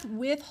path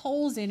with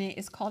holes in it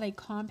is called a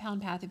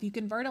compound path. If you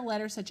convert a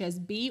letter such as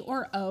B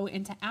or O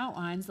into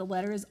outlines, the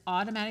letter is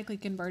automatically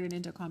converted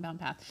into a compound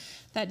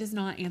path. That does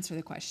not answer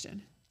the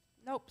question.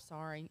 Nope,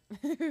 sorry.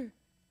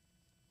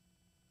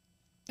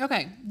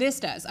 Okay, this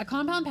does. A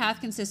compound path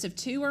consists of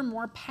two or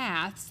more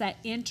paths that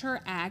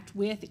interact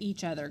with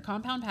each other.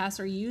 Compound paths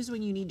are used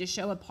when you need to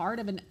show a part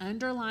of an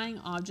underlying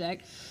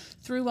object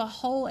through a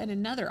hole in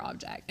another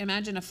object.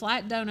 Imagine a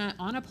flat donut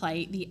on a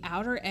plate. The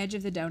outer edge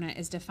of the donut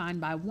is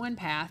defined by one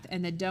path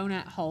and the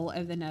donut hole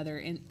of another.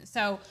 And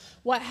so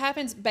what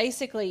happens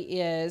basically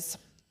is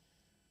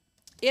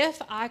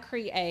if I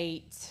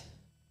create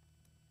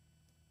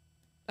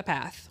a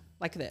path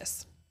like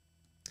this,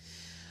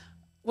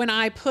 when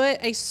I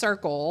put a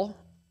circle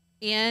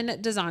in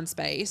Design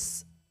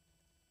Space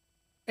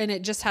and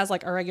it just has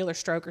like a regular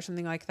stroke or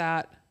something like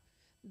that,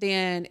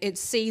 then it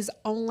sees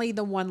only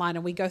the one line.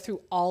 And we go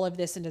through all of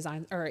this in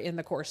design or in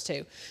the course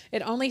too.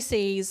 It only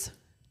sees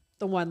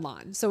the one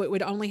line. So it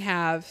would only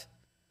have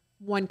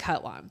one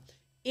cut line.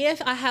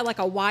 If I had like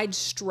a wide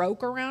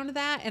stroke around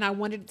that and I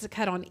wanted it to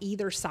cut on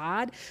either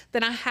side,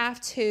 then I have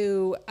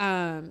to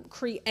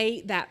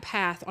create that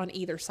path on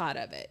either side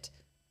of it.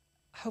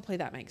 Hopefully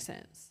that makes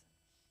sense.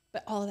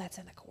 But all of that's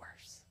in the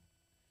course.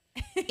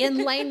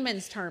 In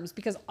layman's terms,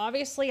 because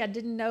obviously I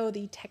didn't know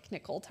the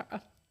technical term.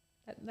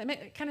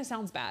 That kind of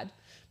sounds bad.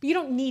 But you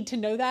don't need to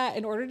know that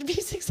in order to be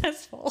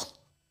successful.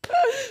 But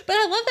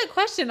I love that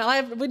question.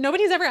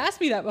 Nobody's ever asked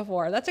me that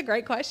before. That's a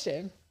great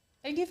question.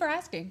 Thank you for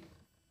asking.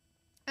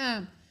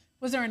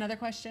 Was there another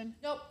question?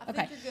 Nope, I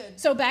think you're good.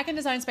 So back in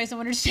Design Space, I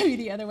wanted to show you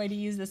the other way to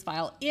use this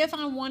file. If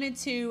I wanted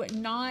to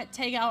not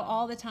take out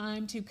all the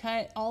time to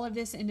cut all of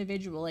this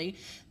individually,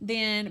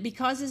 then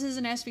because this is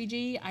an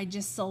SVG, I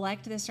just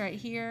select this right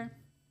here,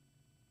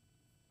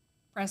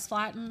 press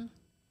flatten.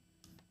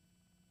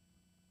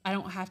 I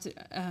don't have to,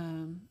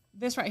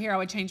 this right here, I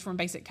would change from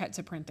basic cut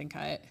to print and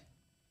cut.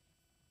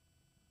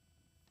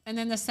 And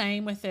then the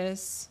same with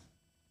this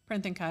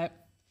print and cut.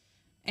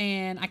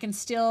 And I can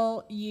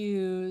still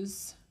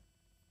use,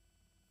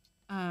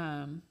 hold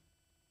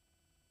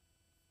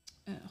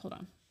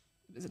on,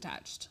 it was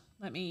attached.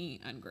 Let me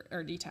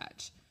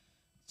detach.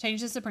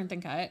 Change this to print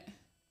and cut.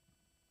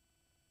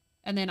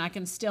 And then I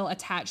can still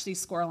attach these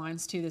score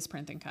lines to this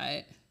print and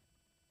cut.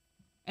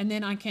 And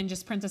then I can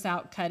just print this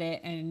out, cut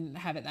it, and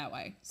have it that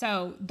way.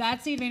 So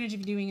that's the advantage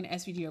of doing an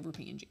SVG over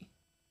PNG.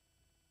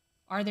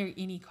 Are there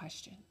any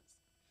questions?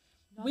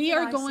 We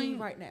are going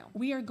right now.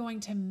 We are going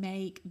to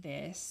make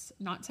this,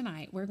 not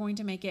tonight. We're going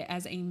to make it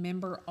as a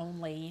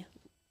member-only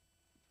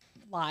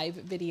live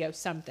video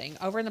something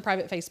over in the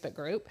private Facebook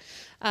group,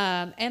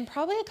 and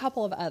probably a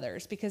couple of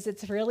others because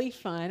it's really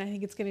fun. I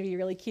think it's going to be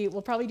really cute.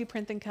 We'll probably do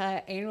print and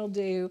cut, and we'll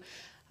do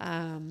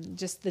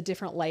just the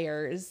different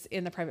layers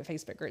in the private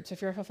Facebook group. So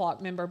if you're a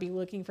Flock member, be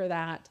looking for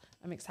that.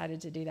 I'm excited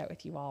to do that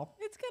with you all.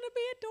 It's going to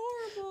be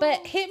adorable.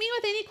 But hit me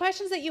with any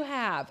questions that you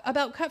have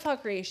about cut file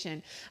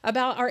creation,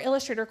 about our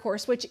Illustrator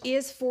course, which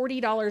is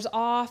 $40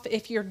 off.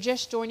 If you're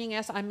just joining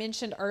us, I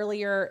mentioned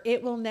earlier,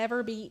 it will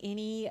never be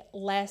any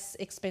less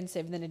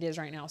expensive than it is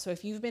right now. So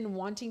if you've been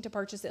wanting to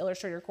purchase the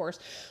Illustrator course,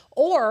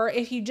 or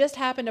if you just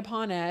happened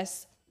upon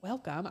us,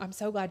 welcome. I'm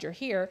so glad you're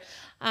here.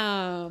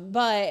 And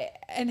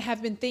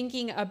have been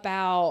thinking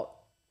about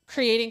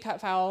creating cut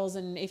files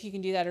and if you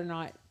can do that or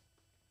not,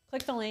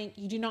 click the link.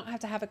 You do not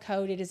have to have a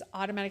code. It is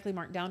automatically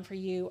marked down for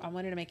you. I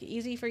wanted to make it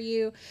easy for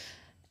you.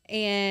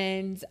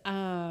 And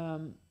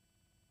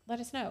let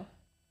us know.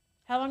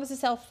 How long does it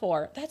sell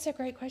for? That's a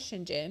great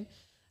question, Jen.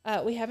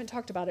 We haven't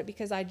talked about it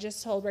because I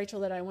just told Rachel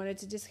that I wanted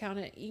to discount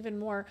it even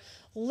more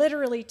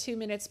literally 2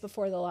 minutes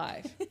before the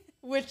live.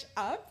 Which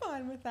I'm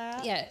fine with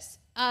that. Yes.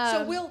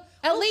 So we'll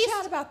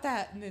chat about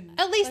that. And then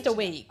at least a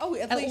week. Oh,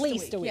 at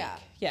least a week. Yeah.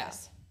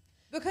 Yes.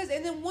 Because,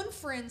 and then one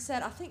friend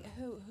said, I think,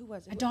 who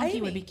was it? A donkey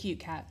Amy. would be cute,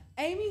 Kat.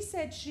 Amy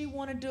said she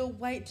wanted to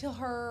wait till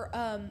her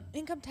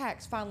income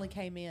tax finally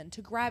came in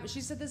to grab it. She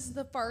said this is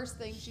the first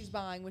thing she's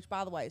buying, which,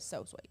 by the way, is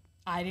so sweet.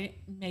 I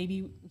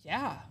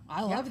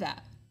love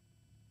that.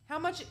 How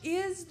much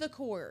is the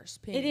course,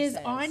 Penny It is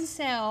says? on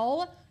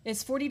sale.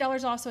 It's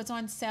 $40 off, so it's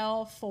on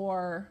sale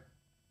for...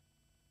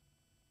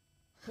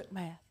 Quick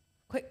math.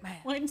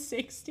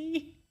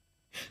 160.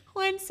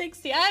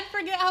 160. I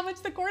forget how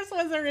much the course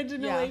was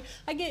originally. Yeah.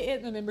 I get it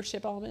in the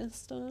membership all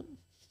messed up.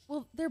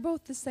 Well, they're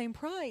both the same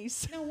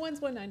price. No,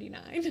 one's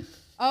 $199.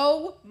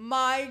 Oh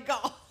my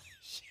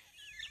gosh.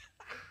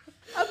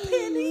 A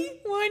penny?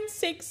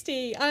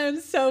 160. I'm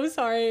so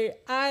sorry.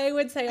 I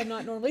would say I'm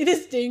not normally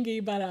this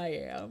dingy, but I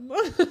am.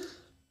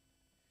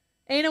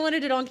 And I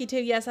wanted a donkey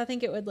too. Yes, I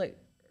think it would look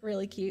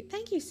really cute.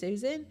 Thank you,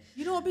 Susan.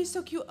 You know what would be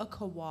so cute? A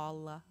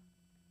koala.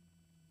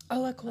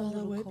 Oh, a koala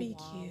little would be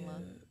koala. cute.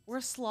 Or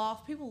a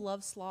sloth. People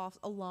love sloths.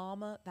 A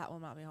llama. That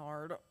one might be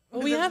hard.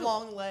 Well, we Those have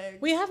long legs.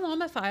 We have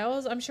llama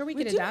files. I'm sure we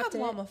could do adapt have it.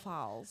 llama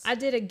files. I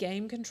did a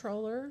game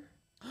controller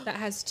that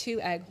has 2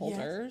 egg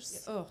holders.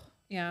 Yes. Ugh.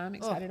 Yeah, I'm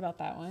excited about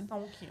that one.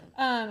 So cute.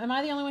 Am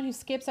I the only one who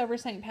skips over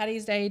St.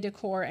 Patty's Day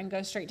decor and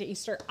goes straight to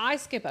Easter? I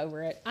skip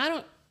over it. I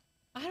don't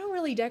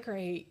really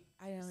decorate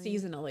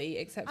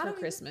seasonally except for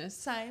Christmas.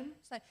 Same.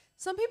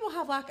 Some people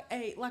have like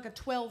a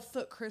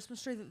 12-foot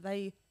Christmas tree that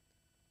they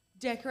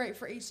decorate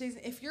for each season.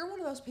 If you're one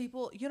of those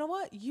people, you know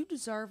what? You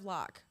deserve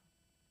like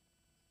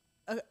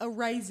a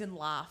raise in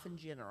life in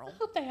general. I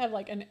hope they have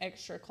like an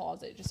extra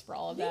closet just for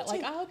all of that. too.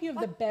 Like I hope you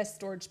have the best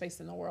storage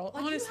space in the world.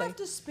 Like honestly, you have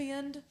to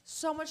spend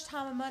so much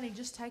time and money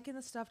just taking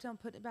the stuff down,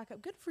 putting it back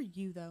up. Good for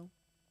you though.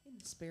 In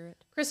the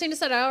spirit. Christina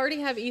said, I already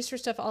have Easter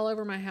stuff all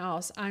over my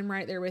house. I'm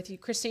right there with you.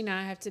 Christina,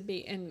 I have to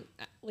be, and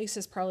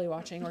Lisa's probably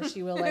watching, or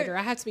she will later.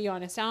 I have to be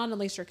honest. Alan and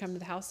Lisa are coming to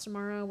the house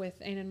tomorrow with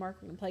Ann and Mark.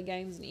 We're going to play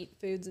games and eat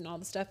foods and all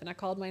the stuff. And I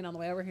called Wayne on the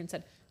way over here and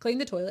said, clean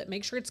the toilet,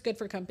 make sure it's good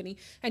for company,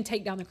 and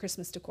take down the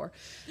Christmas decor.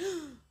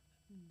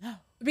 No.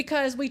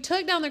 Because we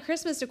took down the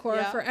Christmas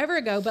decor forever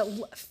ago, but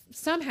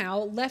somehow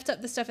left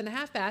up the stuff in the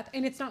half bath,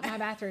 and it's not my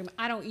bathroom.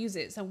 I don't use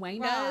it, so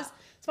Wayne does.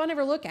 So I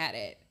never look at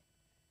it.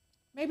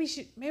 Maybe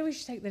we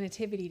should take the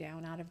nativity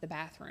down out of the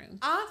bathroom.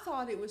 I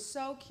thought it was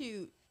so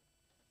cute.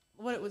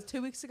 What, it was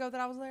 2 weeks ago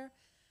that I was there?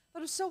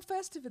 But it was so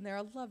festive in there.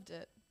 I loved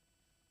it.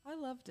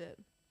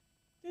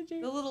 Did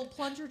you? The little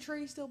plunger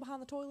tree still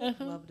behind the toilet.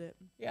 Loved it.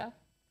 Yeah.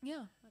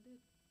 Yeah, I did.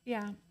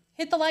 Yeah.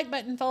 Hit the like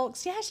button,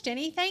 folks. Yes,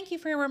 Jenny, thank you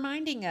for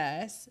reminding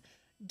us.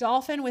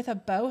 Dolphin with a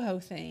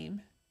boho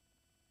theme.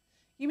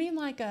 You mean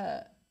like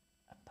a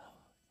boho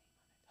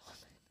theme on a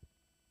dolphin?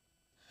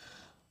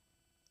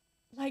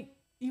 Like,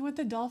 you want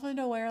the dolphin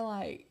to wear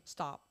like...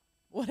 Stop.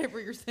 Whatever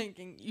you're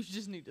thinking, you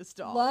just need to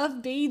stop.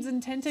 Love beads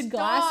and tinted Stop.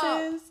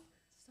 glasses?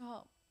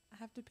 Stop. I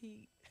have to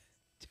pee.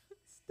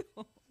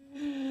 Stop.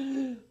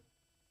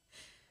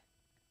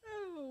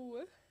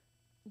 Oh.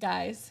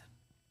 Guys,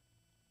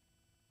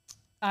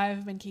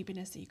 I've been keeping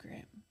a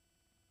secret.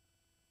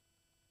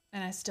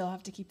 And I still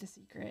have to keep the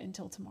secret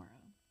until tomorrow.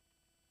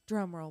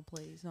 Drum roll,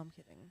 please. No, I'm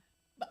kidding.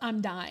 But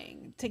I'm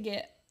dying to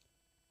get...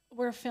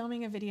 We're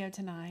filming a video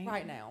tonight.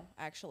 Right now,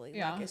 actually.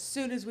 Yeah. Like as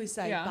soon as we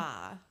say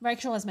bye.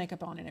 Rachel has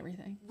makeup on and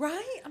everything.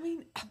 Right? I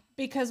mean...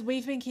 Because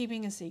we've been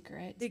keeping a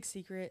secret. Big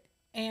secret.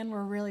 And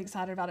we're really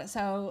excited about it.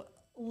 So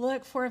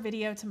look for a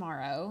video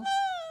tomorrow.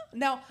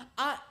 Now,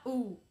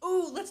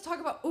 let's talk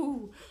about,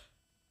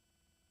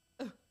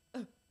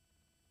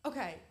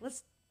 Okay,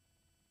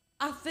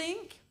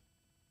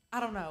 I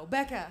don't know.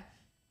 Becca,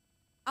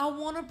 I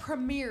want to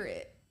premiere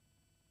it.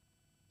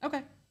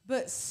 Okay.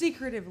 But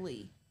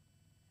secretively.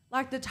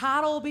 Like the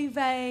title will be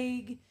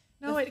vague.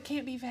 No, it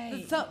can't be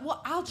vague.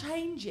 Well, I'll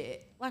change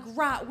it. Like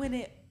right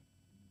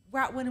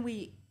when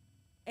we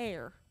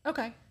air.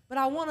 Okay. But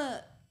I want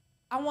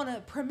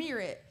to premiere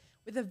it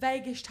with a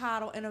vaguish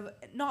title and a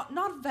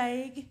not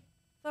vague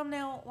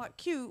thumbnail, like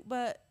cute,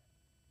 but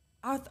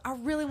I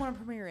really want to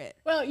premiere it.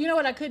 Well, you know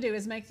what I could do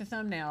is make the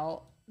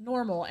thumbnail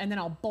normal, and then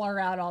I'll blur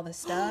out all the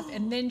stuff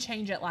and then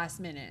change it last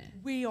minute.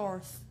 We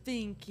are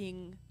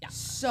thinking Yeah.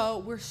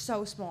 we're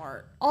so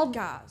smart. All-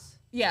 guys.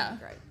 Yeah.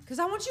 Great. Because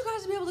I want you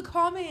guys to be able to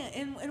comment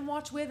and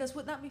watch with us.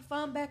 Wouldn't that be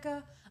fun,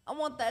 Becca? I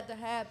want that to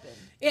happen.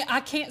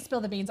 I can't spill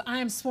the beans. I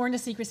am sworn to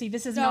secrecy.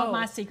 This is not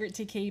my secret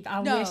to keep.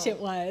 I wish it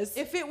was.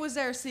 If it was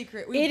their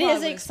secret, it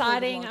is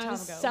exciting. I'm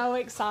so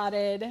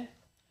excited.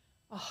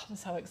 Oh, I'm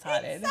so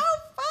excited. It's so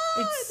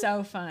fun. It's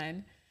so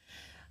fun.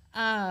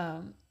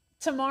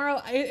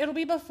 Tomorrow, it'll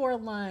be before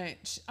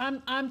lunch.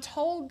 I'm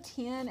told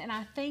 10, and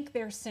I think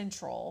they're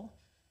central.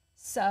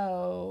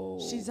 So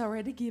she's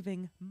already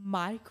giving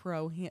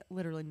micro hint.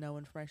 Literally no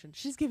information.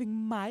 She's giving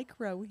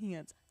micro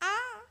hints.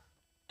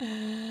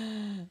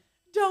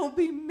 Don't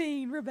be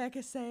mean,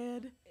 Rebecca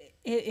said.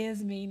 It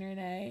is mean,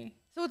 Renee.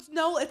 So it's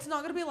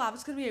not going to be live.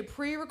 It's going to be a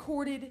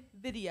pre-recorded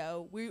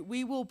video.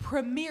 We will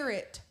premiere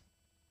it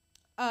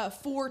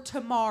for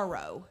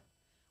tomorrow.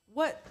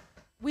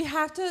 We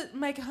have to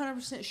make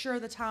 100% sure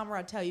the time where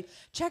I tell you.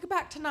 Check it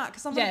back tonight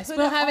because I'm going to put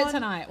we'll have it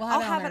tonight. I'll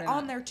have it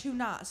on there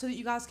tonight so that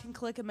you guys can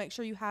click and make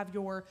sure you have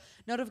your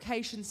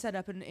notifications set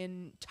up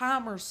and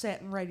timers set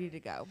and ready to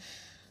go.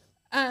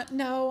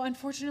 No,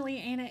 unfortunately,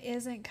 Anna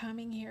isn't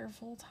coming here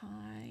full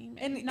time.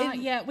 And Not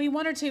yet. We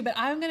want her to, but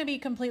I'm going to be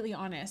completely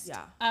honest.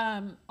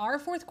 Yeah. Our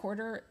fourth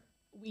quarter,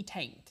 we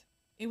tanked.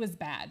 It was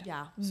bad.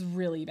 Yeah. It was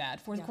really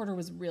bad. Fourth quarter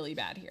was really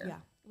bad here. Yeah.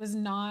 It was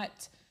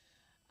not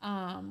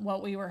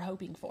what we were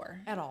hoping for.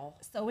 At all.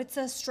 So it's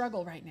a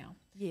struggle right now.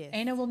 Yes.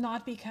 Anna will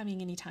not be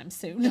coming anytime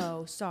soon.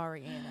 No,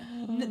 sorry,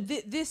 Anna.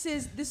 This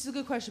is a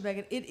good question,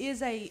 Megan.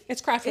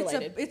 It's craft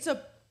related. It's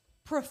a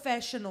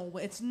professional.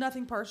 It's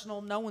nothing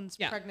personal. No one's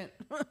pregnant.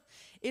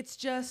 It's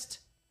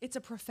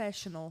a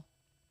professional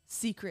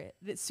secret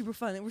that's super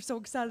fun that we're so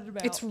excited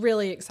about. It's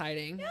really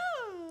exciting. Yeah.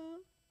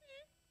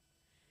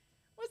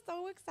 We're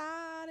so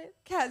excited.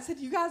 Kat said,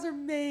 you guys are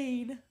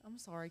mean. I'm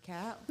sorry,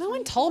 Kat. No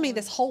one told me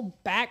this whole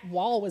back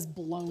wall was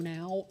blown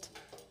out.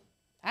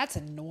 That's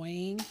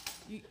annoying.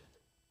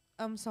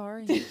 I'm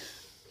sorry.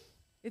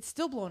 It's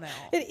still blown out.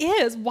 It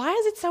is. Why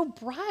is it so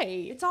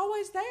bright? It's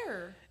always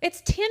there.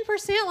 It's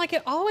 10% like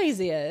it always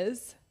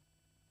is.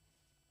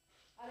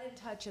 I didn't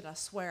touch it, I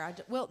swear.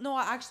 No,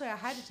 I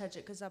had to touch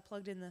it because I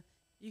plugged in the...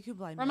 You can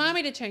blame Remind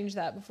me to change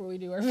that before we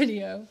do our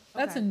video.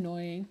 That's Okay.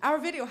 annoying. Our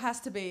video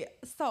has to be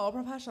so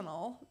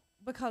professional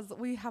because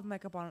we have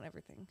makeup on and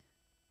everything.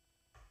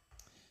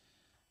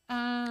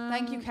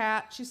 Thank you,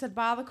 Kat. She said,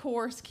 buy the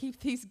course, keep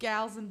these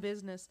gals in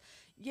business.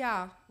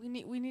 Yeah, we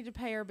need to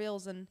pay our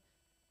bills and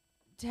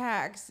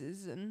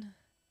taxes, and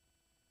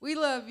we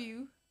love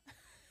you.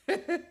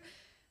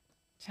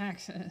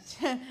 Taxes.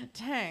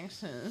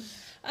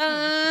 Taxes.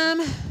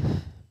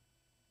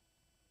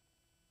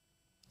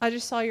 I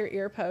just saw your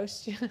ear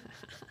post.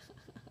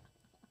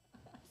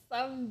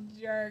 Some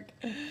jerk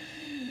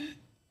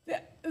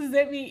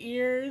sent me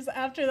ears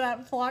after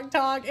that flock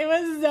talk. It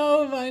was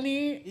so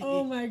funny.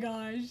 Oh my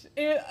gosh.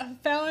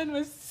 Fallon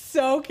was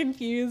so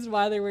confused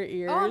why there were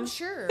ears. Oh, I'm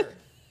sure.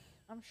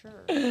 I'm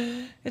sure.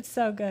 It's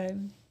so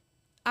good.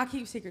 I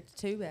keep secrets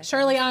too, Becky.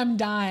 Shirley, I'm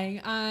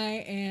dying.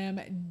 I am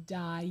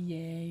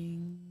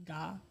dying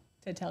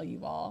to tell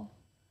you all.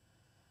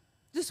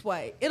 Just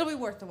wait. It'll be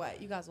worth the wait.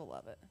 You guys will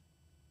love it.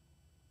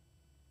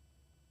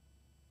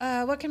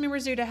 What can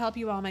members do to help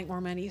you all make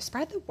more money?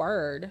 Spread the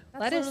word.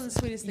 That's one of the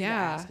sweetest things to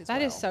ask as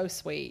that is well. so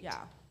sweet. Yeah.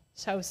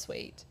 So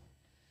sweet.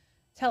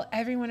 Tell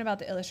everyone about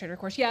the Illustrator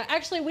course. Yeah,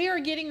 actually, we are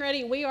getting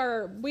ready. We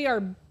are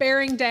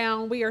bearing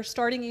down. We are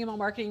starting email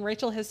marketing.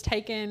 Rachel has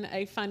taken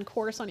a fun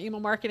course on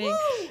email marketing.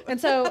 Woo! And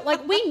so,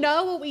 like, we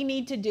know what we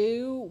need to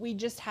do. We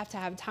just have to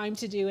have time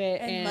to do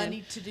it. And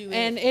money to do it.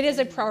 And it is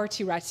a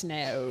priority right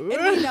now. And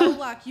we know,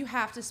 like, you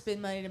have to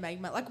spend money to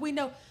make money. Like, we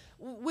know,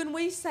 when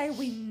we say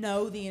we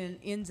know the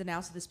ins and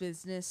outs of this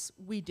business,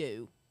 we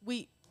do.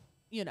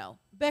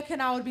 Becca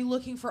and I would be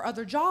looking for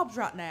other jobs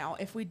right now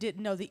if we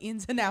didn't know the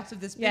ins and outs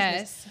of this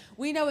business. Yes.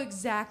 We know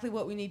exactly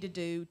what we need to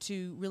do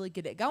to really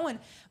get it going.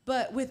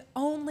 But with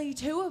only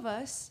two of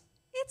us,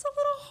 it's a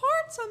little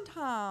hard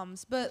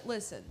sometimes. But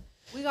listen,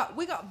 we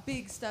got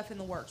big stuff in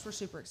the works. We're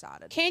super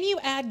excited. Can you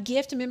add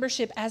gift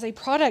membership as a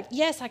product?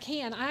 Yes, I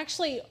can. I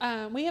actually,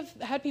 we have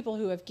had people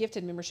who have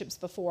gifted memberships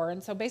before.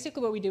 And so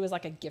basically what we do is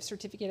like a gift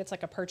certificate. It's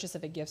like a purchase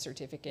of a gift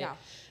certificate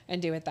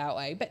and do it that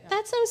way. But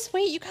that's so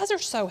sweet. You guys are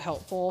so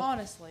helpful.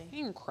 Honestly.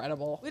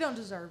 Incredible. We don't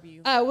deserve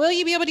you. Will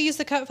you be able to use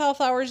the cut file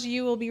flowers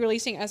you will be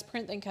releasing as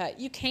print and cut?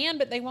 You can,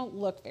 but they won't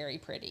look very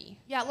pretty.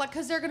 Yeah, like,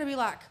 because they're going to be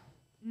like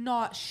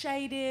not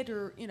shaded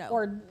or,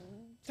 Or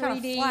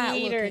 3D flat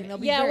looking. or They'll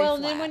be yeah, very well,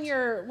 flat.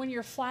 then when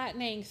you're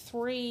flattening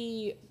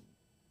three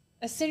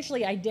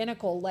essentially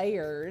identical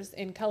layers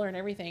in color and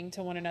everything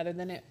to one another,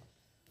 then it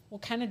will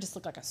kind of just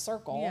look like a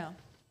circle.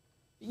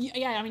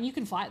 Yeah. I mean, you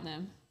can flatten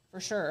them for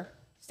sure.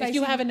 If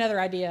you have another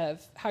idea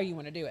of how you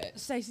want to do it.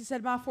 Stacy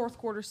said, my fourth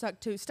quarter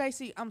sucked too.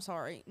 Stacy, I'm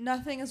sorry.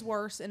 Nothing is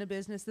worse in a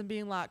business than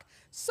being like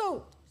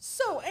so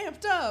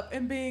amped up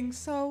and being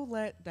so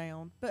let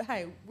down. But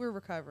hey, we're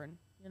recovering,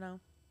 you know?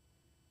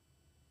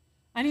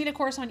 I need a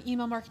course on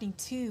email marketing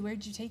too. Where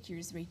did you take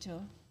yours,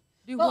 Rachel?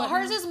 Do Well, what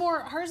hers now? is more.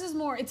 Hers is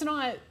more. It's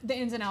not the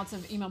ins and outs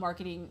of email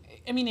marketing.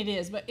 I mean, it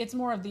is, but it's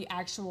more of the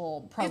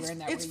actual program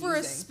that It's we're for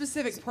using. a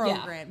specific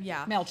program.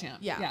 Yeah. Mailchimp.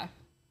 Yeah.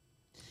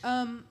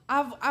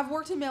 I've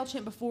worked in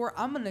Mailchimp before.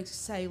 I'm gonna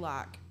say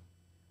like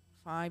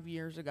 5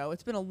 years ago.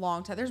 It's been a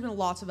long time. There's been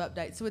lots of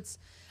updates, so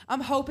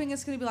I'm hoping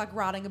it's gonna be like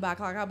riding a bike.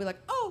 Like I'll be like,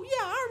 oh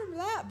yeah, I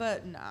remember that,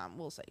 but nah,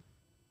 we'll see.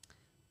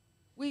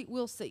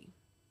 We'll see.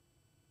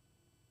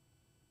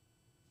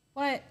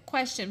 What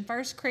question?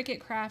 First Cricut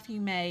craft you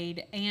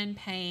made and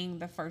paying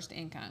the first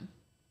income?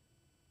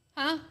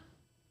 Huh?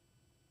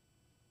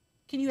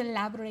 Can you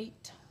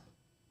elaborate?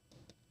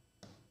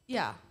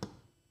 Yeah.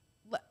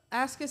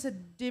 Ask us a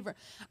different.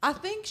 I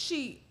think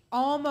she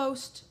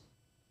almost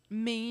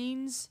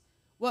means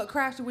what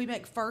craft did we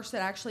make first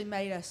that actually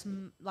made us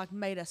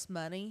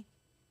money.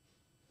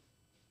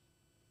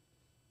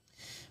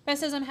 Beth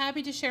says, I'm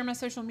happy to share my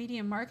social media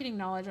and marketing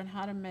knowledge on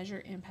how to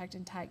measure impact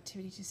and tie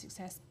activity to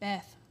success.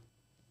 Beth,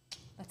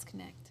 let's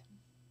connect.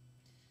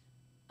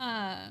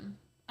 I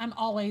am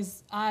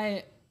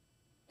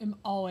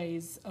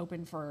always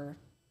open for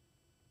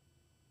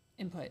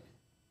input.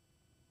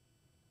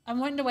 I'm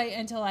wanting to wait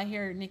until I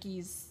hear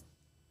Nikki's.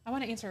 I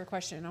want to answer her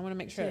question. I want to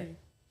make sure.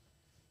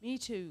 Me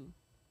too.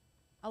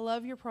 I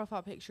love your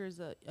profile picture as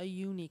a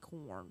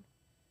unicorn.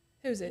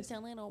 Who's it? It's a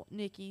little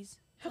Nikki's.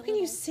 How can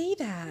you see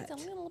that?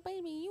 It's a little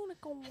baby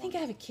unicorn. I think I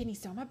have a kidney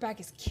stone. My back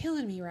is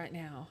killing me right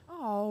now.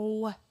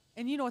 Oh,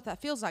 and you know what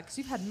that feels like because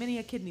you've had many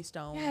a kidney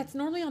stone. Yeah, it's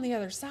normally on the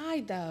other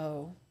side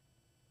though.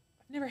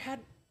 I've never had.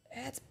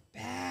 That's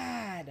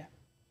bad.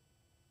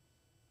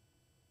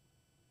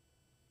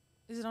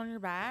 Is it on your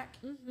back?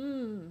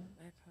 Mm-hmm.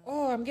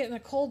 Oh, I'm getting the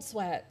cold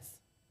sweats.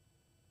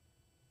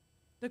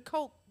 The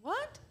cold.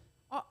 What?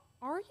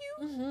 Are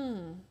you?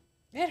 Mm-hmm.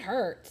 It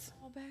hurts.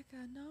 Oh,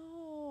 Becca,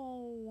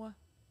 no.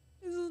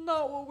 This is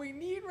not what we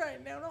need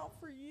right now. Not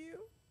for you.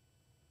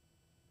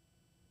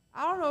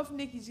 I don't know if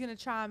Nikki's gonna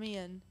chime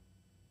in.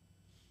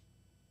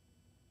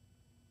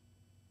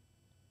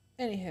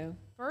 Anywho.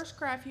 First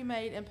craft you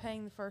made and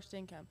paying the first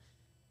income.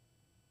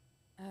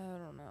 I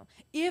don't know.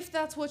 If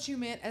that's what you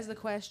meant as the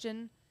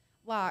question,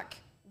 like,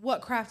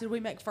 what craft did we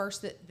make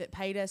first that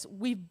paid us?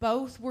 We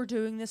both were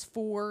doing this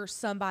for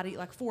somebody,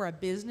 like for a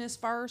business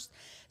first.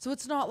 So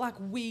it's not like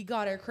we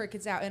got our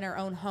Cricuts out in our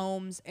own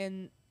homes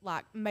and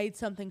like made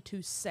something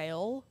to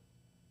sell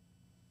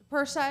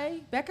per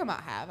se. Becca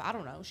might have. I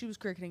don't know. She was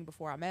cricketing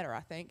before I met her,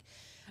 I think.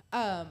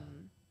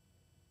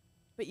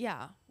 But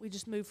yeah, we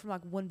just moved from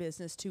like one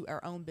business to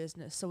our own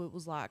business. So it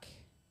was like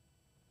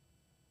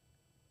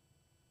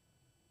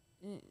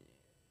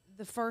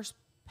the first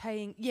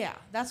paying, yeah,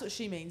 that's what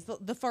she means.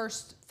 The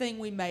first thing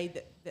we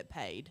made that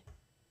paid.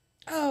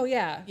 Oh,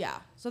 yeah. Yeah.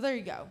 So there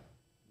you go,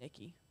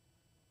 Nikki.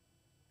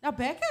 Now,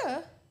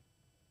 Becca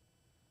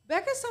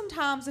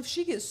sometimes, if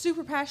she gets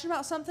super passionate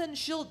about something,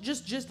 she'll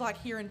just like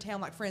here in town,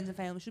 like friends and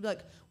family, she'll be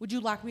like, would you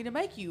like me to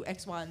make you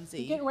X, Y, and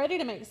Z? Getting ready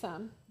to make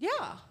some. Yeah.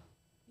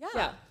 Yeah.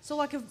 Yeah. So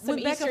like Some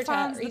when Becca Easter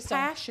finds the Easter.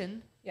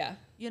 passion, Yeah.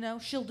 you know,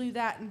 she'll do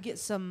that and get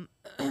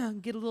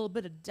a little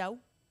bit of dough.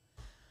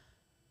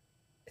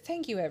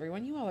 Thank you,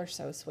 everyone. You all are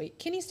so sweet.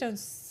 Kidney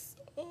stones,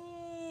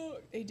 oh,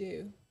 they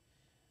do.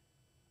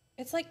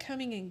 It's like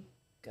coming and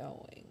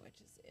going, which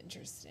is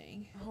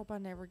interesting. I hope I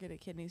never get a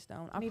kidney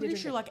stone. I'm Need to pretty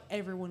drink sure it. like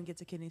everyone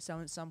gets a kidney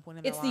stone at some point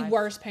in It's their the life.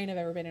 worst pain I've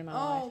ever been in my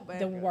Oh, life. Becca.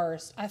 The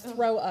worst. I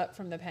throw up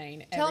from the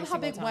pain. Tell every them how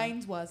big single time.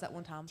 Wayne's was that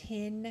one time.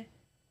 10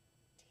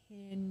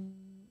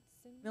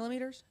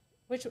 Millimeters?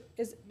 Which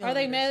is, are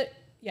they met?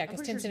 Yeah, I'm because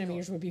pretty 10 sure it's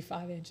centimeters would be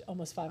 5 inch,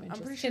 almost 5 inches.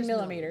 pretty sure 10 it's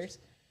millimeters.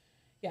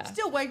 Yeah.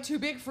 Still way too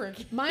big for a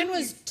kidney Mine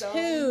was stone.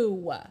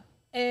 2.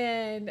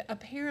 And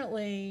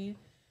apparently,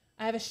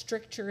 I have a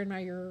stricture in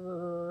my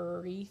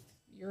ureter.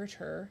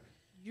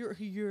 Your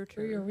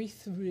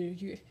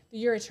The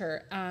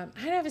ureter. I had to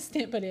have a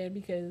stent put in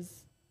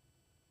because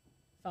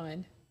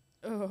fun.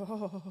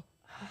 Oh.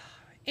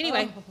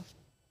 Anyway,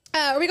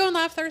 are we going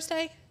live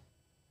Thursday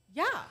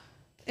Yeah.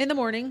 in the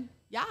morning?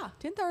 Yeah.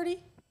 10:30.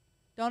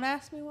 Don't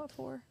ask me what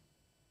for.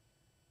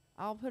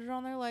 I'll put it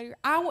on there later.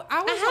 I was I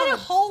had on a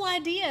whole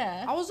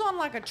idea. I was on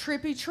like a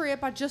trippy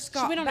trip. I just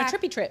got She went on back a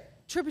trippy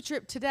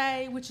trip.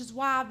 today, which is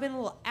why I've been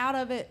a little out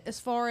of it as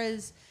far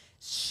as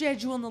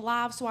scheduling the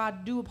live, so I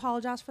do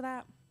apologize for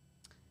that.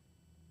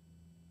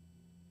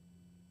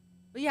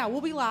 But yeah,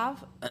 we'll be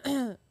live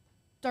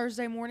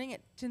Thursday morning at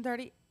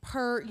 10:30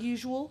 per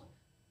usual.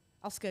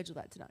 I'll schedule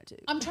that tonight too.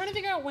 I'm trying to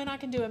figure out when I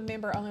can do a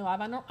member only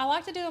live. I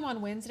like to do them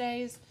on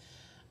Wednesdays.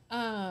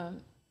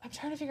 I'm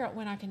trying to figure out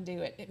when I can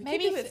do it. It may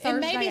be do it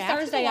Thursday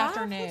after Thursday the live.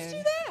 afternoon. Let's do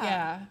that.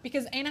 Yeah,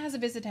 because Anna has a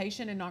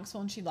visitation in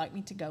Knoxville and she'd like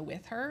me to go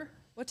with her.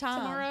 What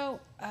time? Tomorrow.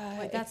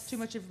 Wait, that's It's- too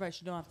much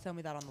information. You don't have to tell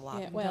me that on the live. Yeah,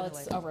 You can well, tell me it's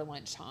later. over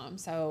lunchtime,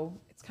 so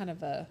it's kind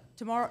of a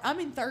Tomorrow. I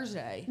mean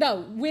Thursday.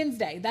 no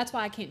Wednesday. That's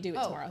why I can't do it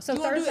Oh, tomorrow. So you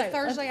wanna do it Thursday,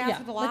 Thursday let's-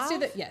 after the Let's do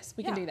live? that. Yes,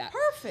 we can Yeah, do that.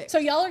 perfect. So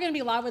y'all are going to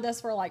be live with us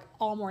for like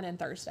all morning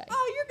Thursday.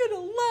 Oh, you're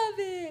gonna love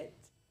it.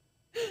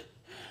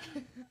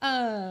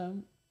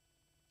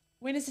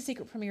 When is the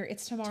secret premiere?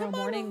 It's tomorrow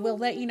morning. We'll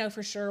let you know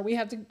for sure. We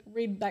have to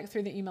read back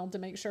through the email to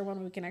make sure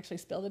when we can actually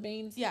spill the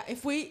beans. Yeah,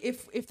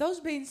 if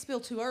those beans spill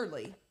too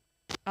early,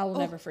 I will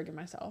never forgive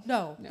myself.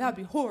 No, that'd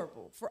be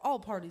horrible for all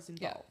parties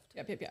involved.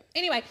 Yep.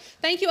 Anyway,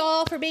 thank you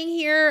all for being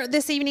here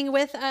this evening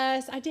with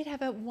us. I did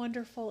have a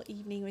wonderful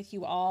evening with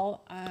you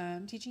all,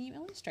 teaching you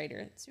Illustrator.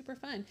 It's super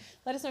fun.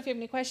 Let us know if you have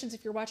any questions,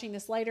 if you're watching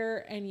this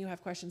later and you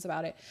have questions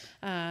about it.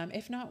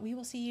 If not, we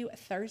will see you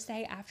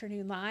Thursday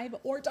afternoon live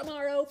or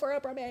tomorrow for a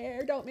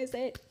premiere. Don't miss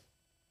it.